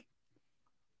like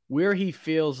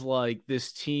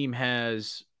this team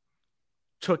has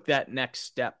took that next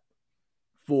step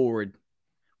forward,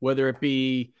 whether it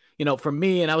be, for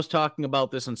me, and I was talking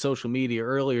about this on social media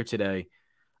earlier today,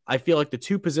 I feel like the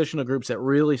 2 positional groups that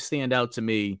really stand out to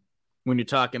me when you're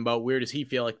talking about where does he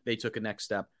feel like they took a next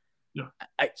step. Yeah.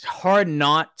 It's hard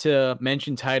not to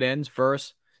mention tight ends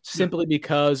first, simply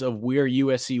because of where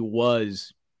USC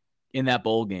was in that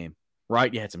bowl game,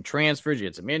 right? You had some transfers, you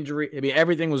had some injury.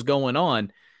 Everything was going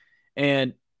on.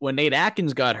 And when Nate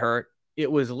Atkins got hurt,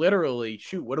 it was literally,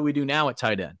 shoot, what do we do now at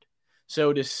tight end?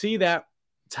 So to see that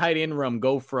tight end room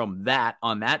go from that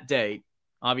on that day,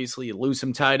 obviously you lose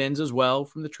some tight ends as well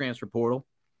from the transfer portal,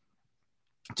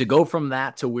 to go from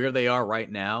that to where they are right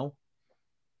now,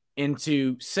 and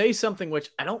to say something which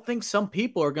I don't think some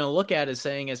people are going to look at as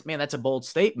saying as, man, that's a bold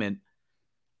statement,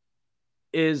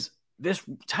 is this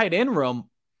tight end room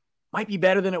might be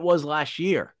better than it was last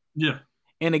year. Yeah.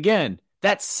 And again,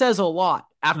 that says a lot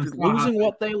after losing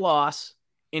what they lost,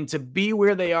 and to be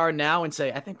where they are now and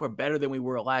say, I think we're better than we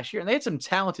were last year. And they had some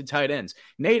talented tight ends.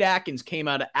 Nate Atkins came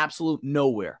out of absolute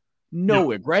nowhere.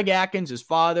 Yeah. Greg Atkins, his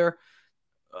father,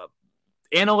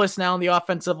 analyst now on the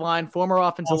offensive line, former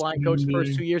offensive line coach the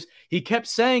first 2 years. He kept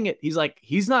saying it. He's like,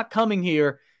 he's not coming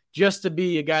here just to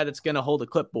be a guy that's going to hold a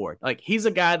clipboard. Like, he's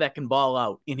a guy that can ball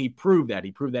out, and he proved that.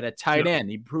 He proved that at tight end.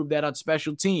 He proved that on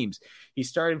special teams. He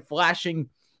started flashing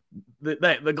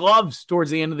the gloves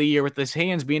towards the end of the year with his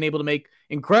hands, being able to make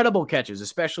incredible catches,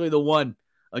 especially the one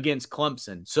against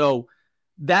Clemson. So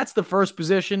that's the first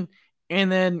position.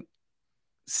 And then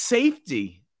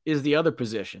safety is the other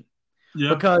position.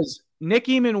 Yeah. Because Nick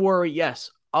Emmanwori,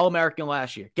 yes, All-American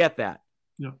last year. Get that.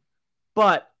 Yeah.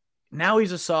 But now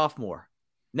he's a sophomore.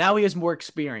 Now he has more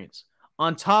experience.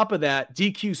 On top of that,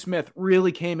 DQ Smith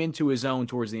really came into his own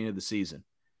towards the end of the season.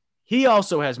 He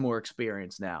also has more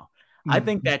experience now. Mm-hmm. I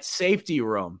think that safety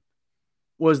room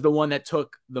was the one that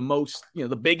took the most,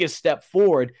 the biggest step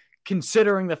forward,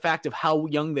 considering the fact of how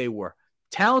young they were.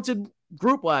 Talented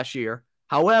group last year.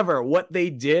 However, what they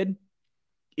did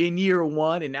in year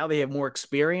one, and now they have more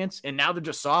experience, and now they're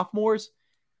just sophomores,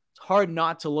 it's hard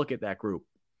not to look at that group.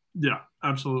 Yeah,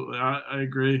 absolutely. I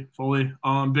agree fully.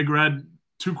 Big Red,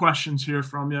 2 questions here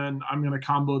from you, and I'm going to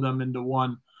combo them into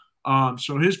one.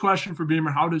 So his question for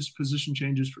Beamer: how does position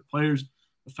changes for players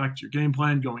affect your game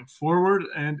plan going forward?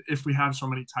 And if we have so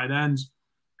many tight ends,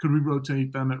 could we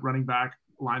rotate them at running back,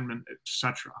 lineman,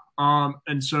 etc.?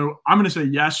 And so I'm going to say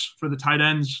yes for the tight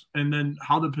ends, and then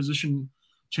how the position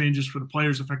changes for the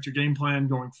players affect your game plan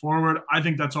going forward. I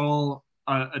think that's all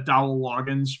a Dowell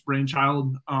Loggins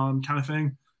brainchild kind of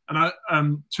thing. And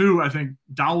I think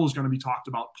Dowell is going to be talked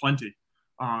about plenty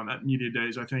at media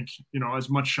days. I think, as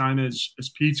much shine as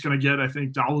Pete's going to get, I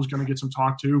think Dowell is going to get some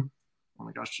talk too. Oh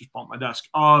my gosh, just bumped my desk.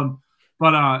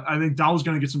 But I think Dowell's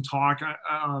going to get some talk,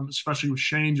 especially with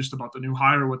Shane, just about the new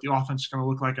hire, what the offense is going to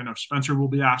look like. I know Spencer will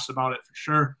be asked about it for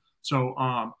sure. So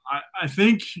I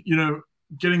think,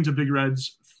 getting to Big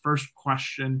Red's first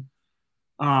question,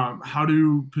 how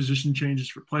do position changes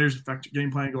for players affect your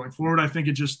game plan going forward? I think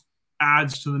it just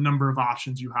adds to the number of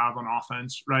options you have on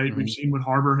offense, right? Mm-hmm. We've seen what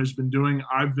Harbor has been doing.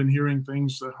 I've been hearing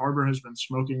things that Harbor has been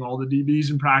smoking all the DBs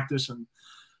in practice, and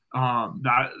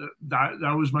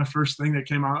that was my first thing that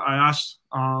came out. I asked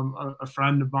a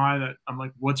friend of mine that I'm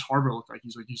like, what's Harbor look like?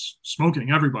 He's like, he's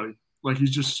smoking everybody. Like,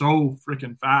 he's just so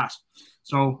freaking fast.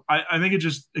 So I think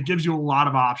it gives you a lot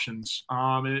of options.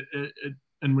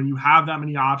 And when you have that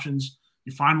many options,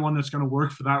 you find one that's going to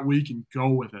work for that week and go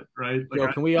with it, right?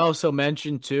 Like, can we also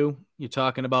mention too, you're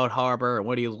talking about Harbor and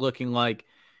what he's looking like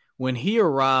when he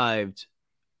arrived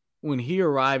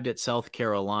at South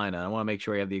Carolina. I want to make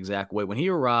sure I have the exact weight. When he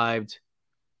arrived,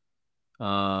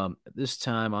 this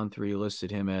time on 3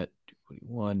 listed him at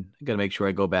 241. I got to make sure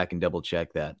I go back and double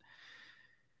check that.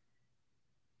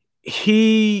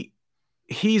 He's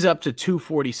up to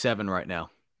 247 right now.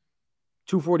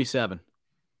 247.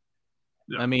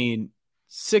 Yeah. I mean,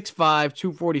 6'5",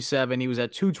 247. He was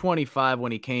at 225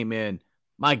 when he came in.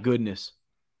 My goodness.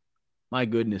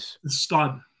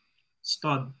 Stud.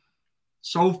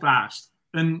 So fast.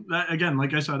 And that, again,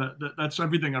 like I said, that's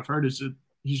everything I've heard, is that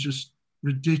he's just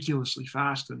ridiculously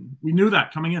fast. And we knew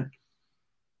that coming in.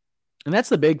 And that's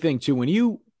the big thing, too. When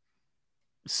you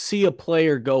see a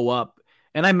player go up,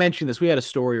 and I mentioned this, we had a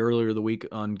story earlier the week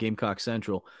on Gamecock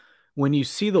Central. When you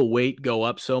see the weight go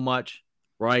up so much,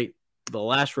 right? The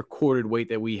last recorded weight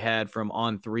that we had from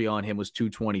On 3 on him was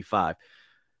 225.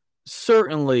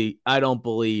 Certainly, I don't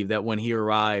believe that when he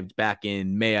arrived back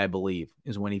in May, I believe,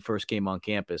 is when he first came on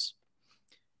campus.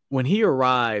 When he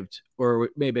arrived, or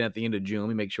maybe at the end of June, let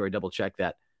me make sure I double check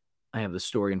that. I have the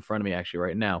story in front of me actually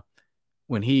right now.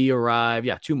 When he arrived,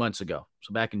 2 months ago,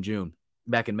 so back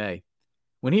in May.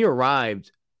 When he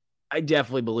arrived, I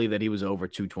definitely believe that he was over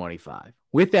 225.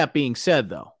 With that being said,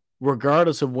 though,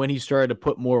 regardless of when he started to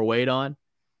put more weight on,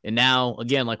 and now,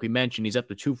 again, like we mentioned, he's up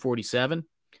to 247.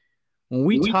 When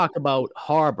we talk about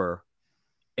Harbor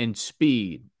and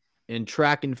speed and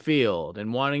track and field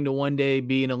and wanting to one day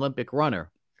be an Olympic runner,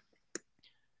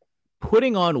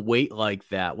 putting on weight like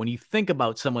that, when you think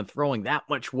about someone throwing that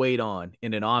much weight on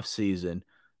in an off season,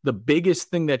 the biggest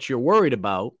thing that you're worried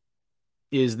about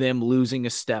is them losing a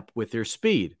step with their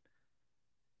speed.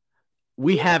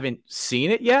 We haven't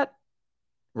seen it yet,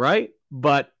 right?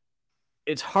 But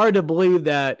it's hard to believe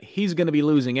that he's going to be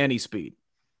losing any speed.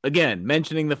 Again,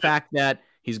 mentioning the fact that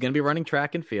he's going to be running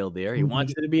track and field there. He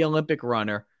wants to be an Olympic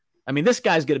runner. I mean, this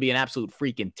guy's going to be an absolute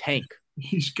freaking tank.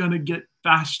 He's going to get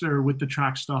faster with the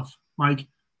track stuff, Mike.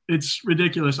 It's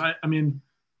ridiculous. I mean,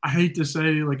 I hate to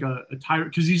say like a Tyreek,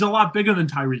 because he's a lot bigger than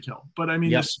Tyreek Hill. But, I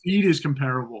mean, The speed is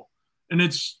comparable. And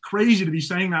it's crazy to be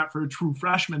saying that for a true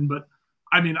freshman. But,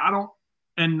 I mean,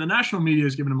 and the national media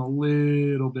has given him a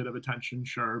little bit of attention,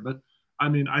 sure. But, I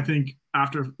mean, I think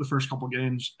after the first couple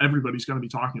games, everybody's going to be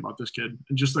talking about this kid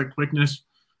and just that quickness.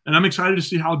 And I'm excited to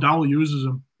see how Dowell uses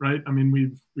him, right? I mean,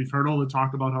 we've heard all the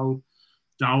talk about how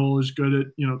Dowell is good at,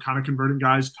 kind of converting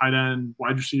guys, tight end,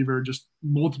 wide receiver, just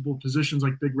multiple positions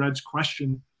like Big Red's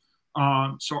question.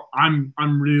 So I'm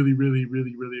really, really,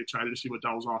 really, really excited to see what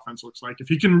Dowell's offense looks like. If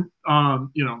he can,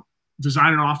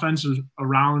 design an offense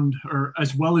around or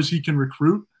as well as he can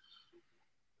recruit,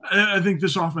 I think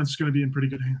this offense is going to be in pretty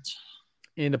good hands.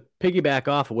 And to piggyback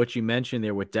off of what you mentioned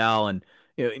there with Dowell and,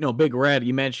 Big Red,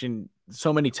 you mentioned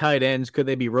so many tight ends. Could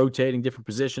they be rotating different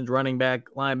positions, running back,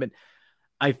 lineman?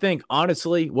 I think,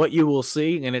 honestly, what you will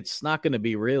see, and it's not going to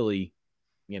be really,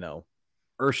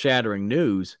 earth-shattering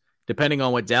news, depending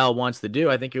on what Dowell wants to do,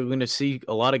 I think you're going to see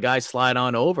a lot of guys slide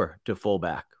on over to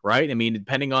fullback, right? I mean,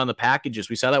 depending on the packages,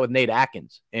 we saw that with Nate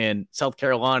Atkins, and South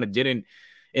Carolina didn't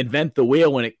invent the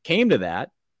wheel when it came to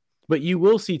that, but you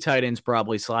will see tight ends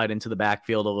probably slide into the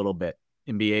backfield a little bit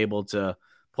and be able to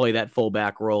play that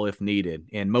fullback role if needed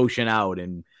and motion out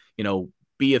and,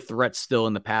 be a threat still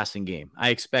in the passing game. I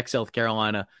expect South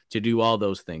Carolina to do all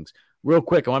those things. Real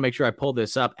quick, I want to make sure I pull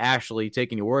this up. Ashley,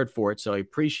 taking your word for it, so I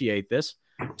appreciate this.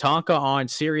 Tonka on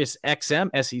Sirius XM,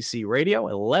 SEC Radio,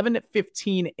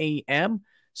 11:15 a.m.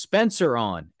 Spencer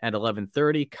on at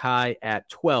 11:30, Kai at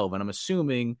 12. And I'm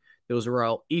assuming those are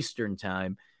all Eastern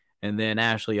time. And then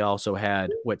Ashley also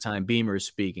had what time Beamer is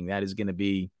speaking. That is going to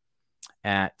be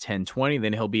at 10:20.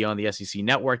 Then he'll be on the SEC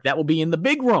Network. That will be in the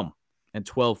big room at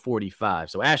 12:45.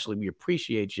 So, Ashley, we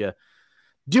appreciate you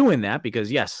doing that because,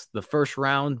 yes, the first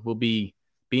round will be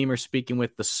Beamer speaking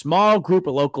with the small group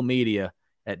of local media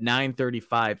at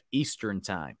 9:35 Eastern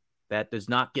time. That does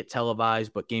not get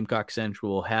televised, but Gamecock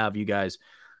Central will have you guys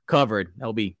covered.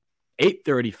 That'll be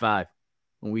 8:35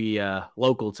 when we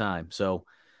local time. So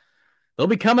they'll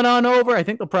be coming on over. I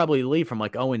think they'll probably leave from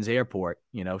like Owens Airport,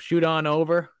 shoot on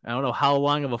over. I don't know how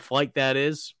long of a flight that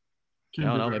is. I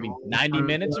don't know, maybe 90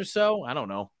 minutes or so. I don't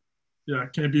know. Yeah,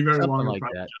 it can't be very long. Like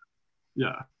that.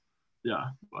 Yeah.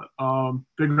 But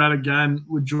Big Red again,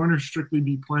 would Joyner strictly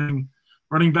be playing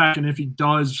running back? And if he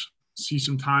does see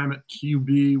some time at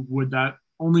QB, would that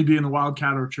only be in the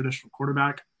Wildcat or traditional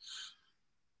quarterback?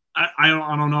 I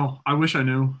don't know. I wish I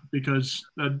knew because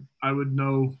I would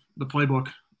know the playbook.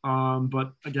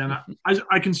 But again,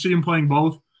 I can see him playing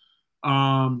both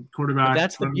quarterback. But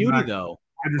that's the beauty, back, though,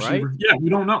 wide receiver. Right? Yeah, we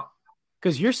don't know.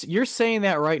 Because you're saying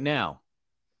that right now,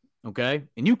 okay?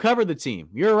 And you cover the team.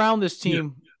 You're around this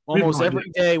team almost every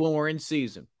day when we're in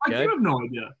season. Okay? I have no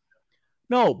idea.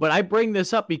 No, but I bring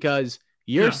this up because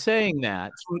you're saying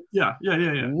that. Yeah.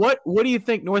 What do you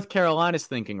think North Carolina's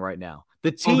thinking right now?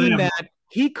 The team that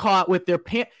he caught with their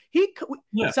pants.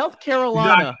 South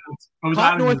Carolina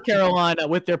caught North Carolina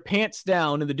with their pants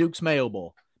down in the Duke's Mayo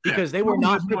Bowl because they were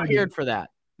not prepared for that.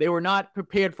 They were not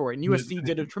prepared for it. And USC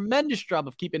did a tremendous job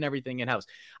of keeping everything in-house.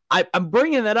 I'm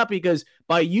bringing that up because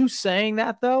by you saying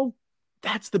that, though,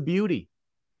 that's the beauty.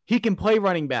 He can play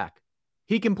running back.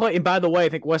 He can play. And by the way, I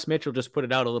think Wes Mitchell just put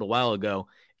it out a little while ago.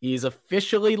 He is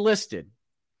officially listed.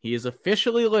 He is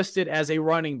officially listed as a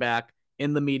running back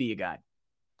in the media guide.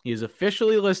 He is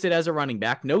officially listed as a running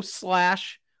back. No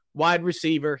slash wide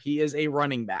receiver. He is a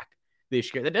running back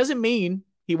this year. That doesn't mean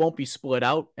he won't be split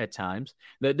out at times.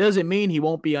 That doesn't mean he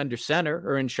won't be under center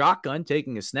or in shotgun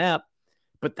taking a snap.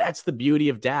 But that's the beauty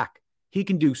of Dak. He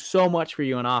can do so much for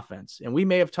you on offense. And we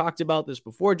may have talked about this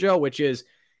before, Joe, which is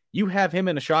you have him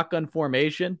in a shotgun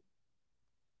formation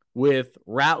with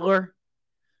Rattler.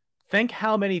 Think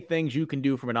how many things you can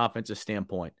do from an offensive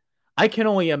standpoint. I can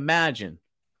only imagine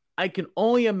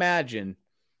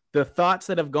the thoughts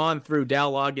that have gone through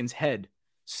Dal Loggins' head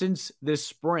since this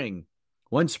spring,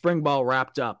 when spring ball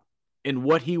wrapped up, and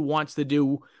what he wants to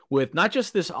do with not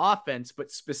just this offense,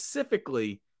 but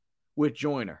specifically with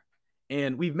Joyner.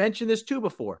 And we've mentioned this too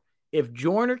before. If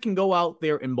Joyner can go out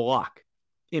there and block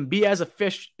and be as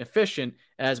efficient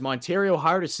as Montario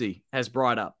Hardesty has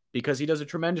brought up, because he does a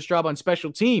tremendous job on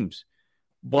special teams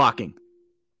blocking.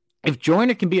 If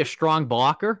Joyner can be a strong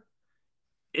blocker,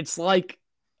 it's like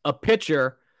a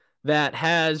pitcher that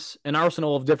has an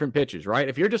arsenal of different pitches, right?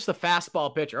 If you're just a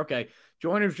fastball pitcher, okay,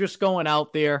 Joyner's just going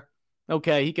out there.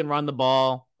 Okay, he can run the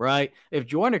ball, right? If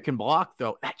Joyner can block,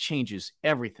 though, that changes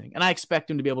everything. And I expect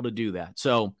him to be able to do that.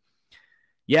 So,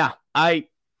 yeah,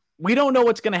 we don't know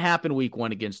what's going to happen week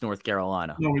 1 against North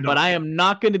Carolina. No, but I am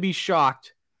not going to be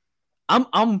shocked.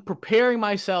 I'm preparing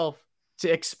myself to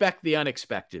expect the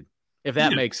unexpected, if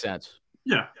that makes sense.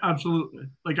 Yeah, absolutely.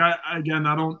 Like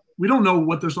we don't know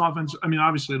what this offense, I mean,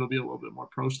 obviously it'll be a little bit more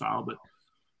pro style, but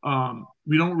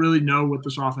we don't really know what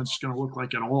this offense is going to look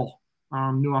like at all.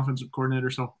 New offensive coordinator.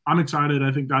 So I'm excited.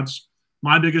 I think that's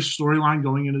my biggest storyline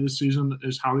going into this season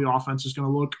is how the offense is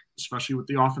going to look, especially with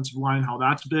the offensive line, how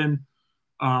that's been.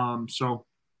 So,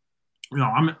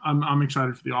 I'm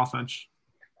excited for the offense.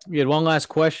 We had one last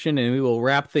question, and we will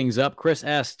wrap things up. Chris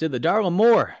asks, did the Darla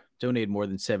Moore donate more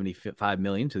than $75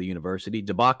 million to the university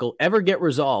debacle ever get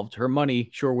resolved? Her money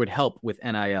sure would help with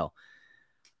NIL.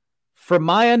 From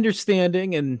my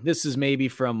understanding, and this is maybe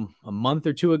from a month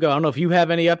or two ago, I don't know if you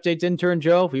have any updates, intern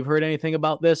Joe, if we've heard anything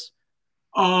about this.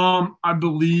 I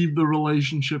believe the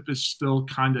relationship is still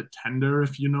kind of tender,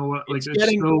 if you know what. Like it's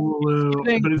still,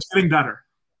 but it's getting better.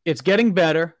 It's getting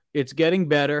better. It's getting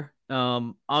better.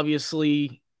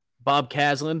 Obviously, Bob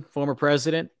Caslin, former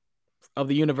president of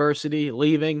the university,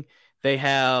 leaving. They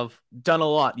have done a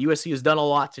lot. USC has done a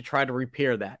lot to try to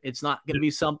repair that. It's not going to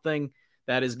be something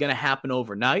that is going to happen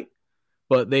overnight,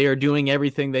 but they are doing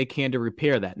everything they can to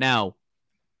repair that. Now,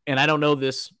 and I don't know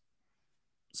this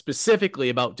specifically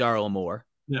about Darla Moore,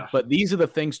 but these are the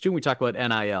things, too, when we talk about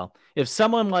NIL. If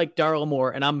someone like Darla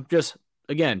Moore, and I'm just,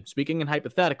 again, speaking in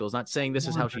hypotheticals, not saying this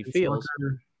is how she feels.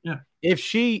 Yeah. If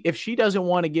she doesn't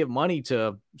want to give money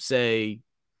to, say,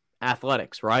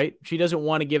 athletics, right? She doesn't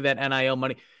want to give that NIL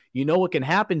money. You know what can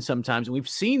happen sometimes, and we've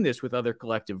seen this with other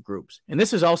collective groups. And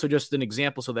this is also just an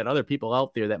example so that other people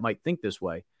out there that might think this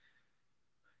way.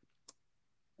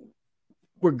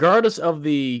 Regardless of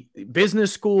the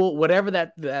business school, whatever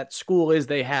that school is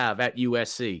they have at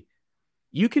USC,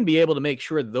 you can be able to make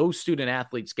sure those student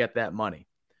athletes get that money.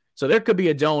 So there could be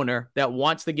a donor that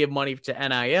wants to give money to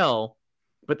NIL,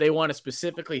 but they want to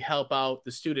specifically help out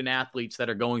the student athletes that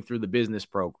are going through the business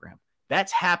program.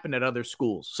 That's happened at other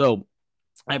schools. So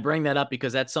I bring that up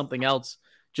because that's something else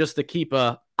just to keep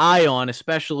an eye on,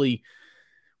 especially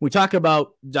when we talk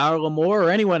about Darla Moore or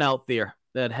anyone out there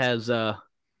that has a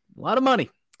lot of money.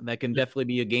 That can definitely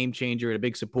be a game changer and a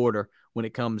big supporter when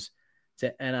it comes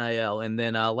to NIL. And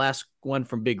then last one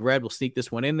from Big Red. We'll sneak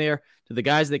this one in there. To the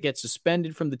guys that get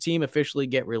suspended from the team officially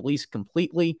get released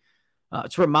completely.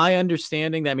 It's from my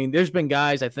understanding that, I mean, there's been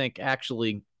guys, I think,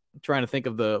 actually trying to think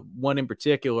of the one in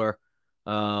particular.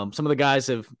 Some of the guys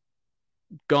have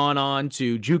gone on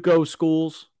to JUCO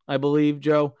schools, I believe,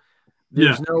 Joe.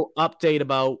 There's no update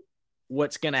about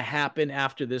what's going to happen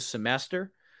after this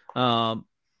semester.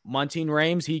 Montine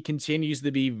Rames, he continues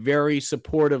to be very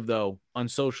supportive, though, on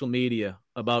social media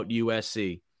about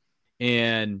USC.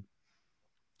 And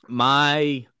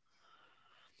my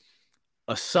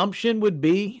assumption would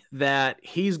be that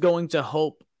he's going to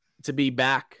hope to be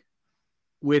back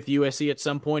with USC at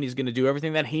some point. He's going to do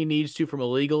everything that he needs to from a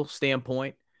legal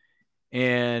standpoint.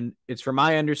 And it's from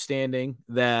my understanding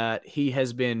that he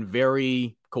has been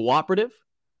very cooperative.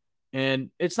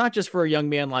 And it's not just for a young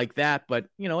man like that, but,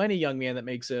 you know, any young man that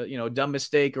makes a, dumb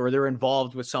mistake or they're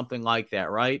involved with something like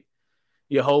that, right?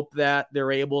 You hope that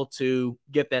they're able to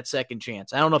get that second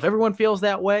chance. I don't know if everyone feels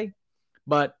that way,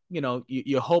 but,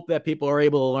 you hope that people are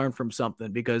able to learn from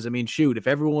something because, I mean, shoot, if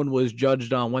everyone was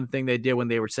judged on one thing they did when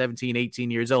they were 17, 18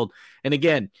 years old, and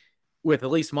again, with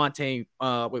at least Montaigne,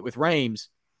 with Rames,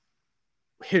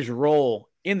 his role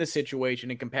in the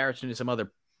situation in comparison to some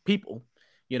other people,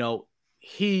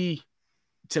 he,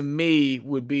 to me,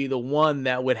 would be the one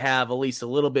that would have at least a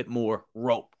little bit more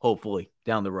rope, hopefully,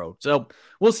 down the road. So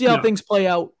we'll see how things play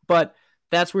out, but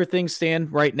that's where things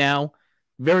stand right now.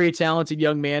 Very talented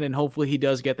young man, and hopefully he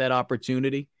does get that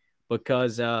opportunity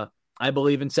because I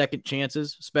believe in second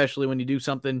chances, especially when you do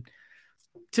something,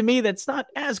 to me, that's not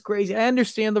as crazy. I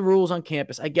understand the rules on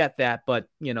campus. I get that, but,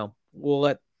 we'll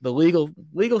let the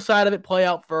legal side of it play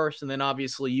out first, and then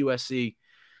obviously USC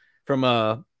from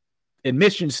a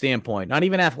admissions standpoint, not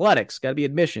even athletics, got to be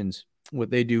admissions, what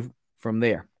they do from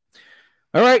there.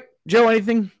 All right, Joe,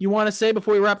 anything you want to say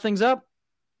before we wrap things up?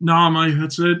 No, Mike,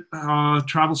 that's it.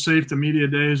 Travel safe to media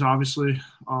days, obviously.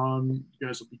 You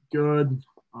guys will be good.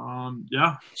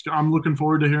 I'm looking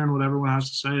forward to hearing what everyone has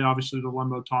to say. Obviously, the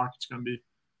Lembo talk, it's gonna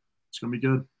be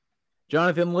good.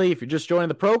 Jonathan Lee, if you're just joining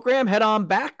the program, head on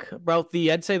back about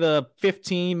I'd say the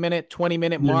 15-minute,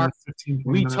 20-minute mark.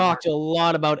 20 talked a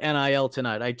lot about NIL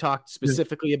tonight. I talked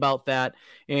specifically about that.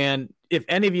 And if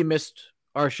any of you missed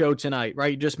our show tonight,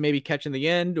 right, you just maybe catching the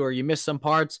end or you missed some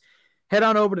parts, head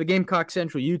on over to the Gamecock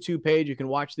Central YouTube page. You can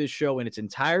watch this show in its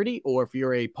entirety. Or if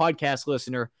you're a podcast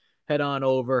listener, head on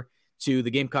over to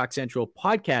the Gamecock Central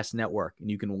Podcast Network,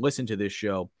 and you can listen to this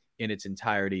show in its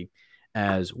entirety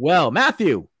as well.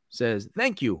 Matthew says,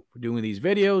 thank you for doing these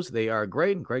videos. They are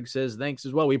great. And Craig says, thanks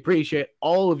as well. We appreciate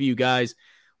all of you guys.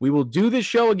 We will do this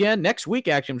show again next week.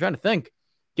 Actually, I'm trying to think,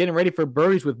 getting ready for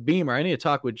Birdies with Beamer. I need to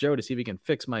talk with Joe to see if he can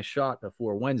fix my shot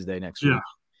before Wednesday next week.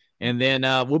 And then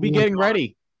we'll be getting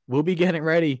ready. We'll be getting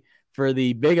ready for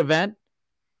the big event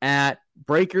at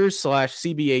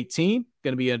Breakers/CB18.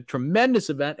 Going to be a tremendous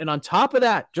event. And on top of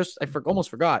that, almost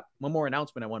forgot one more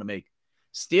announcement I want to make.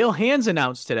 Steel Hands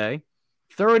announced today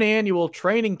third annual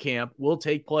training camp will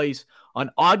take place on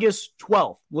August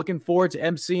 12th. Looking forward to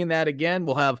emceeing that again.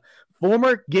 We'll have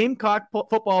former Gamecock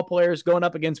football players going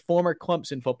up against former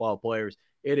Clemson football players.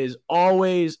 It is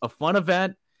always a fun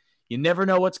event. You never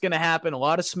know what's going to happen. A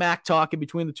lot of smack talking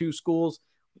between the two schools.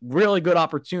 Really good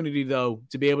opportunity, though,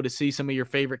 to be able to see some of your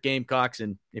favorite Gamecocks.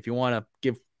 And if you want to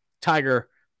give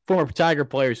former Tiger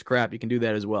players crap, you can do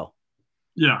that as well.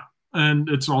 Yeah, and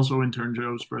it's also intern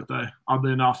Joe's birthday,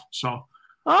 oddly enough. So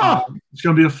it's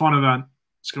going to be a fun event.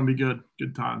 It's going to be good.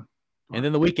 Good time. And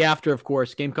then the week after, of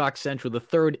course, Gamecock Central, the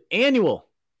third annual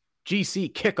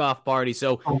GC kickoff party.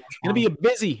 So it's going to be a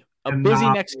busy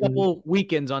next couple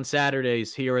weekends on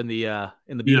Saturdays here in the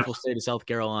beautiful state of South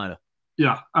Carolina.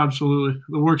 Yeah, absolutely.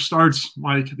 The work starts,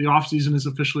 Mike. The off season is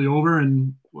officially over,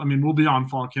 and I mean we'll be on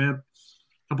fall camp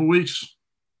a couple weeks.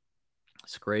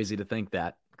 It's crazy to think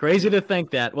that.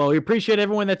 Well, we appreciate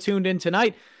everyone that tuned in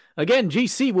tonight. Again,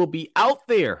 GC will be out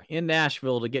there in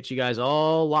Nashville to get you guys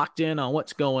all locked in on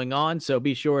what's going on. So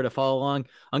be sure to follow along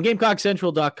on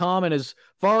GamecockCentral.com. And as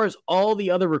far as all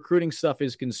the other recruiting stuff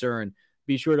is concerned,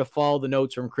 be sure to follow the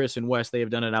notes from Chris and Wes. They have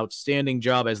done an outstanding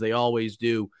job, as they always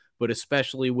do, but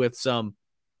especially with some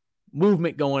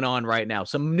movement going on right now,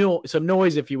 some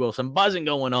noise, if you will, some buzzing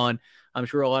going on. I'm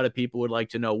sure a lot of people would like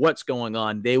to know what's going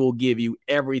on. They will give you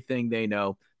everything they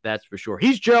know. That's for sure.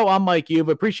 He's Joe. I'm Mike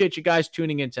Yuba. Appreciate you guys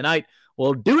tuning in tonight.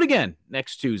 We'll do it again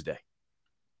next Tuesday.